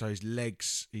backwards. So he's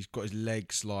got his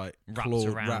legs like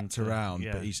wrapped around,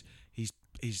 but his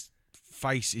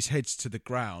face, his head's to the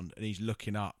ground, and he's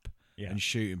looking up and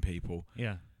shooting people.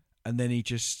 Yeah, and then he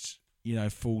just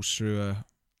falls through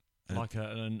like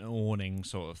an awning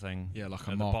sort of thing. Yeah, like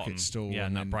a market stall. Yeah,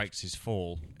 and that breaks his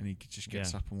fall. And he just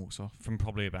gets up and walks off. From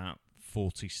probably about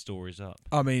 40 stories up.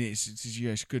 I mean, it's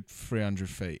a good 300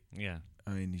 feet. Yeah.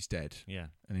 I mean, he's dead. Yeah.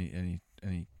 Any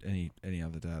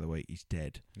other day of the week, he's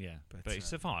dead. Yeah. But he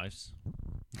survives.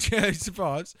 Yeah, he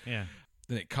survives. Yeah.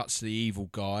 Then it cuts to the evil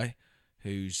guy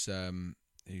who's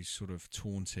sort of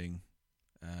taunting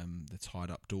the tied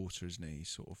up daughter, isn't he?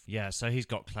 Sort of. Yeah, so he's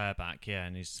got Claire back,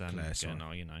 and he's going,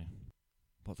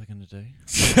 what they're going to do.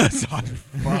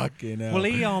 Fucking hell. Well,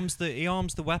 he arms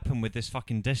the weapon with this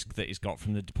fucking disc that he's got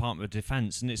from the Department of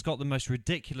Defense, and it's got the most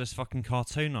ridiculous fucking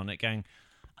cartoon on it going,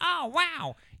 oh,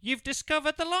 wow, you've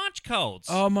discovered the launch codes.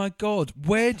 Oh, my God.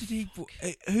 Where did he...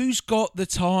 Who's got the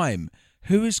time?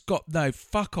 Who has got... No,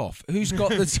 fuck off. Who's got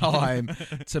the time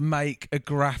to make a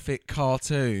graphic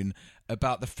cartoon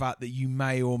about the fact that you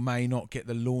may or may not get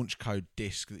the launch code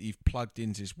disc that you've plugged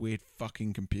into this weird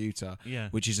fucking computer,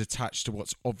 which is attached to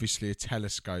what's obviously a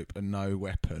telescope and no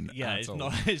weapon. Yeah,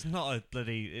 it's not a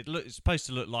bloody. It's supposed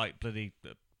to look like bloody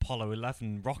Apollo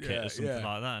 11 rocket or something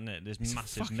like that, isn't it? This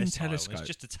massive missile. Telescope. It's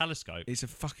just a telescope. It's a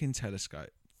fucking telescope.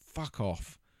 Fuck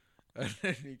off.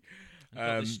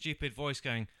 Got this stupid voice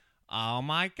going, "Oh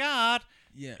my God."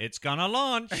 Yeah, it's gonna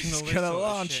launch. It's gonna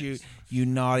launch, you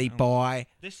naughty boy.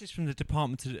 This is from the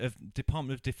Department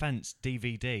of Defense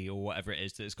DVD or whatever it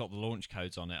is that's got the launch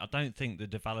codes on it. I don't think the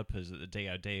developers at the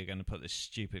DoD are going to put this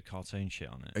stupid cartoon shit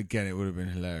on it. Again, it would have been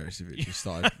hilarious if it just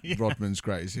started Rodman's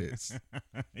greatest hits.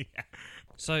 Yeah.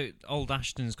 So old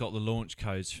Ashton's got the launch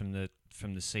codes from the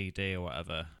CD or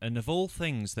whatever, and of all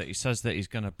things that he says that he's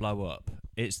going to blow up,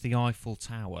 it's the Eiffel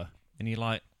Tower, and you're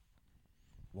like,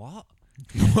 what?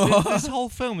 This whole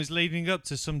film is leading up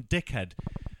to some dickhead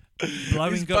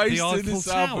blowing up the Eiffel Tower. It's based in the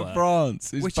south of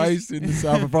France. It's based in the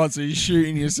south of France, so you're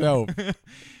shooting yourself.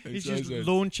 He's just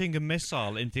launching a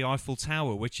missile into the Eiffel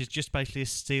Tower, which is just basically a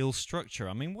steel structure.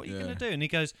 I mean, what are you going to do? And he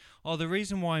goes, oh, the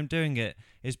reason why I'm doing it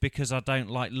is because I don't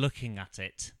like looking at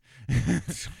it.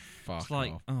 It's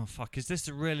like, oh fuck, is this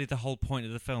really the whole point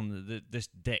of the film, that this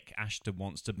dick Ashton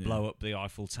wants to blow up the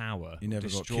Eiffel Tower? He never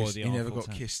got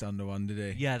kissed under one, did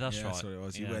he? Yeah, that's right. That's what it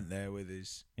was. He went there with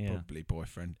his probably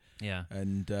boyfriend. Yeah.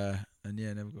 And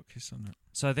never got kissed under it.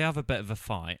 So they have a bit of a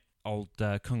fight. Old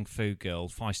Kung Fu girl,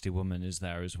 feisty woman, is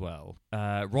there as well.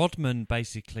 Rodman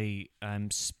basically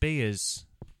spears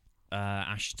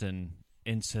Ashton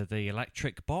into the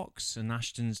electric box, and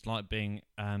Ashton's like being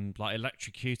like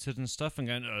electrocuted and stuff, and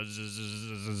going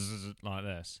like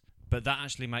this. But that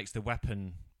actually makes the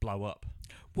weapon blow up.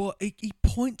 Well, he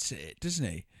points at it, doesn't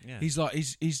he? Yeah.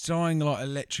 He's trying like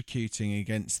electrocuting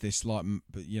against this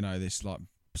this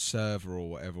server or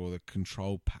whatever, or the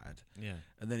control pad. Yeah.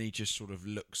 And then he just sort of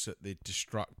looks at the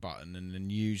destruct button and then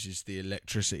uses the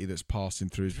electricity that's passing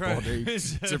through his body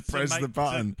to press the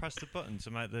button. Press the button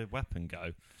to make the weapon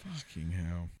go. Fucking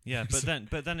hell. Yeah, but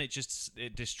then it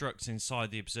destructs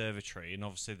inside the observatory, and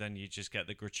obviously then you just get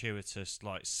the gratuitous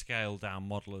like scale down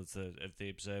model of the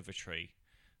observatory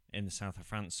in the south of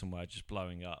France somewhere just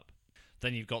blowing up.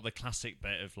 Then you've got the classic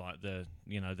bit of like the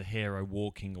hero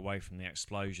walking away from the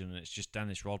explosion, and it's just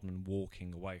Dennis Rodman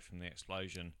walking away from the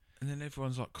explosion. And then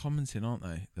everyone's like commenting, aren't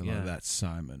they? They're like, that's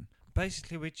Simon.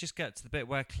 Basically, we just get to the bit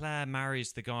where Claire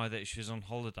marries the guy that she was on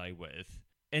holiday with.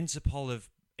 Interpol have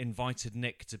invited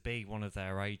Nick to be one of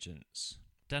their agents.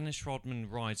 Dennis Rodman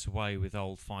rides away with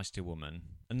old feisty woman,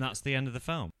 and that's the end of the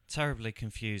film. Terribly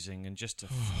confusing and just a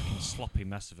fucking sloppy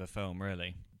mess of a film,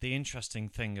 really. The interesting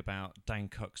thing about Dane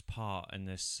Cook's part in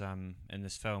this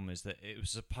film is that it was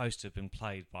supposed to have been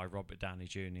played by Robert Downey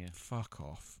Jr. Fuck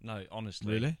off. No,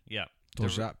 honestly. Really? Yeah.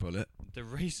 Dodge that bullet. The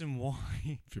reason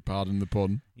why... If you pardon the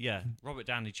pun. Yeah. Robert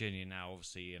Downey Jr. now,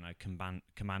 obviously,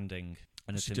 commanding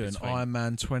What's he anything doing? between. Iron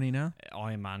Man 20 now?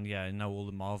 Iron Man, yeah, know all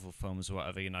the Marvel films or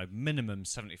whatever, minimum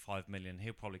 75 million.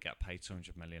 He'll probably get paid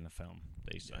 200 million a film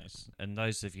these days. And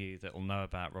those of you that will know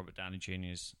about Robert Downey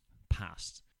Jr.'s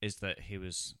past is that he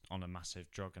was on a massive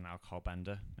drug and alcohol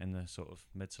bender in the sort of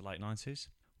mid to late 90s.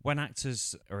 When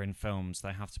actors are in films,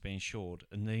 they have to be insured,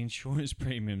 and the insurance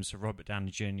premiums for Robert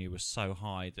Downey Jr. were so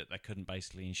high that they couldn't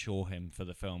basically insure him for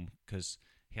the film because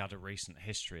he had a recent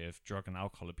history of drug and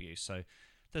alcohol abuse. So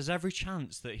there's every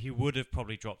chance that he would have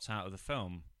probably dropped out of the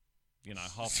film,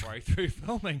 halfway through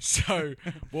filming. So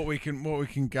what we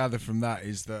can gather from that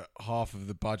is that half of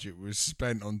the budget was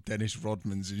spent on Dennis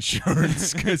Rodman's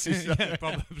insurance because he's Yeah,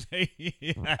 probably,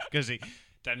 because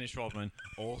Dennis Rodman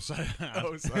also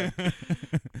had.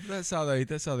 That's how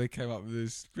they came up with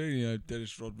this.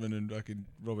 Dennis Rodman and fucking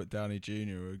Robert Downey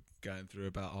Jr. were going through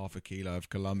about half a kilo of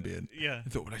Colombian. Yeah, I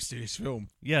thought, well, let's do this film.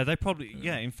 Yeah, they probably.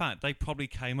 Yeah, in fact, they probably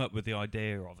came up with the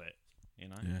idea of it.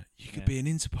 Yeah, you could be an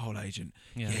Interpol agent.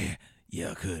 Yeah.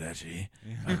 Yeah, I could actually.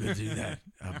 I could do that.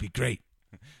 That'd be great.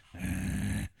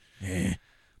 Yeah.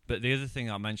 But the other thing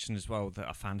I mentioned as well that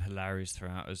I found hilarious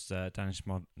throughout was Dennis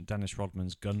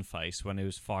Rodman's gun face when he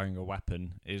was firing a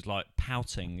weapon. It was like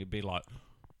pouting. It'd be like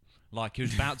he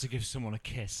was about to give someone a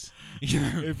kiss.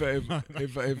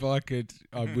 If I could,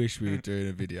 I wish we were doing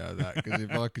a video of that, because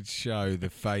if I could show the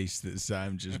face that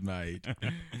Sam just made,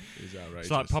 it's outrageous.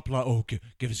 It's like proper like,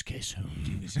 give us a kiss.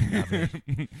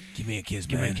 Give me a kiss,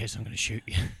 Give man. me a kiss, I'm going to shoot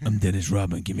you. I'm Dennis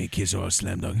Rodman. Give me a kiss or I'll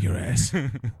slam dunk your ass.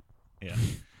 Yeah.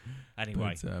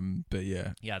 Anyway. But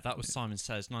yeah. Yeah, that was Simon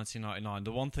Says, 1999.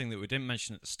 The one thing that we didn't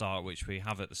mention at the start, which we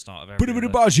have at the start of Put every a bit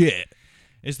of other, budget.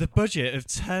 is the budget of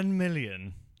 10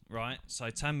 million. Right, so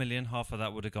 10 million, half of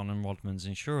that would have gone on Rodman's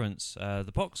insurance.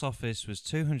 The box office was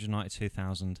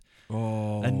 292,000.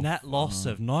 Oh, a net loss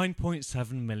of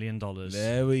 $9.7 million.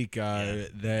 There we go. Yeah.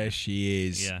 There she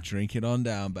is. Yeah. Drink it on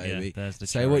down, baby. Yeah, there's the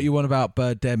Say cherry. what you want about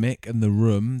Birdemic and The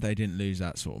Room. They didn't lose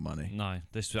that sort of money. No,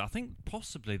 this was, I think,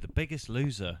 possibly the biggest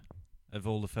loser of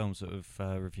all the films that we've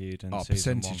reviewed in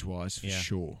season percentage-wise, for Yeah.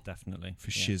 sure. Definitely.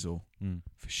 For shizzle. Mm.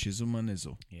 For shizzle my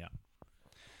nizzle. Yeah.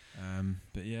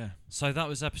 But yeah. So that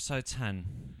was episode 10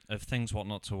 of Things What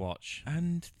Not to Watch.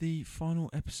 And the final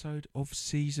episode of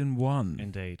season 1.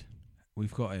 Indeed.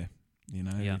 We've got here.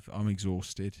 Yeah. I'm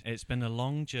exhausted. It's been a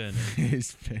long journey.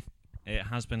 It's been... It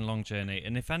has been a long journey.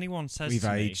 And if anyone says We've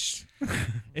to aged. me...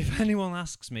 If anyone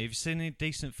asks me, have you seen any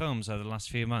decent films over the last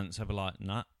few months? I'll be like,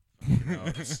 nah.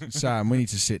 Sam, we need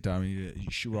to sit down.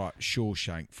 Right,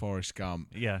 Shawshank, Forrest Gump.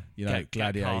 Yeah.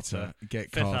 Gladiator.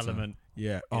 Get Fifth Carter. Element.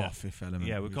 Yeah. Yeah. Fifth Element.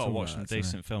 Yeah, we've got to watch some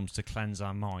decent films to cleanse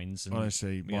our minds. And,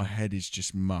 Honestly, my head is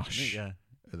just mush Yeah.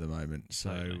 at the moment. So,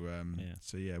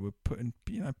 Totally. we're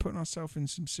putting ourselves in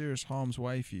some serious harm's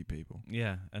way for you people.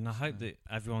 Yeah, and I hope that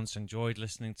everyone's enjoyed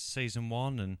listening to season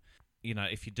 1. And,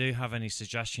 if you do have any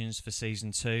suggestions for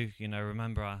season 2,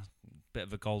 remember our bit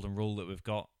of a golden rule that we've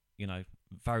got,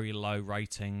 very low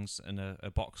ratings and a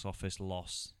box office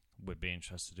loss. Would be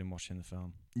interested in watching the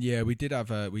film. Yeah, we did have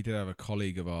a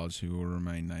colleague of ours who will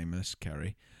remain nameless,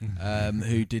 Kerry,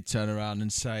 who did turn around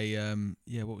and say,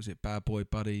 what was it? Bad Boy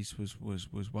Buddies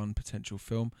was one potential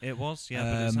film. It was,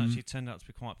 yeah, but it's actually turned out to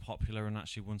be quite popular and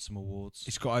actually won some awards.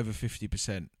 It's got over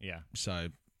 50%. Yeah, So,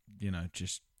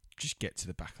 just get to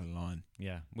the back of the line.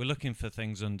 yeah. We're looking for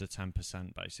things under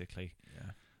 10%, basically.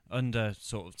 Yeah. Under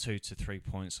sort of 2 to 3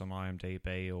 points on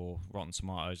IMDb or Rotten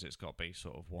Tomatoes, it's got to be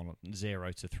sort of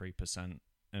 0 to 3%,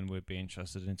 and we'd be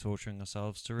interested in torturing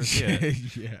ourselves to review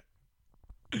it. Yeah.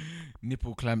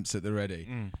 Nipple clamps at the ready.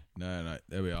 Mm. No,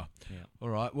 there we are. Yeah. All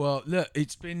right. Well, look,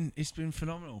 it's been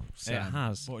phenomenal, Sam. It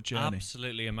has. What a journey.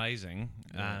 Absolutely amazing.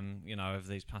 Yeah. Over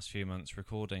these past few months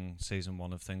recording season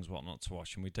 1 of Things What Not to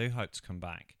Watch, and we do hope to come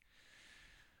back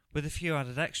with a few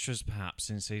added extras perhaps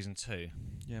in season 2.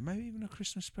 Yeah, maybe even a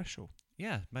Christmas special.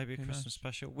 Yeah, maybe a Who Christmas knows?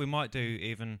 special. We might do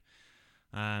even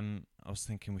I was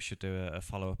thinking we should do a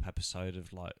follow-up episode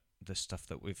of like the stuff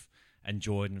that we've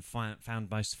enjoyed and found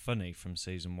most funny from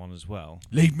season 1 as well.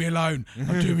 Leave me alone.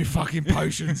 I'm doing my fucking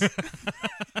potions.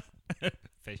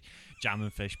 Jam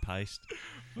and fish paste.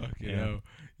 Fucking Yeah. hell.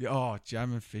 Yeah, oh,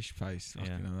 jam and fish paste. Fucking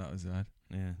Yeah. hell, that was bad.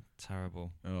 Yeah,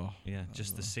 terrible. Oh, Yeah, that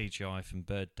just the was CGI from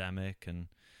Birdemic and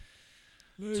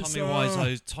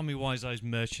Lisa. Tommy Wiseau's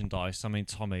merchandise. I mean,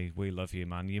 Tommy, we love you,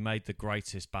 man. You made the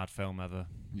greatest bad film ever.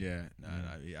 Yeah, no,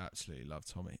 he absolutely loved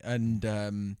Tommy, and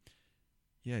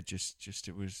just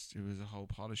it was a whole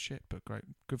pile of shit, but great,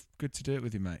 good to do it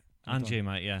with you, mate. Well And done. you,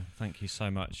 mate, yeah. Thank you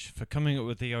so much for coming up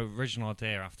with the original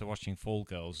idea after watching Fall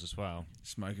Girls as well.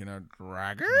 Smoking a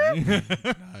dragon?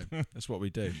 No, that's what we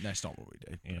do. No, it's not what we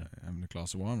do. Yeah. Having a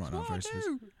glass of wine right now. what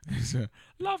I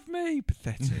Love me,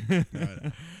 pathetic.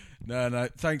 No. No.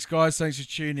 Thanks, guys. Thanks for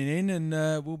tuning in,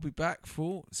 and we'll be back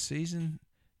for season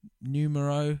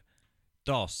numero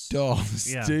Dos. dos.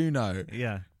 Yeah. Uno.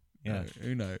 Yeah. Yeah. No,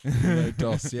 Uno. Uno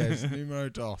dos. Yes, numero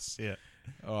dos. Yeah.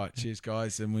 All right. Cheers,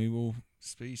 guys, and we will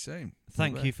speak soon.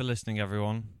 Thank you for listening,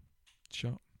 everyone.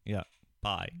 Shot. Yeah.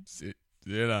 Bye. See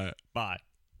you later. Bye.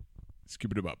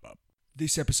 Skip it up.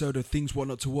 This episode of Things What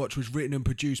Not to Watch was written and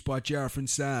produced by Jareth and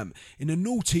Sam in a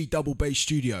naughty double bass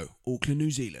studio, Auckland,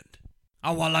 New Zealand.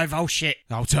 Oh, well, I've shit.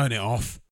 I'll turn it off.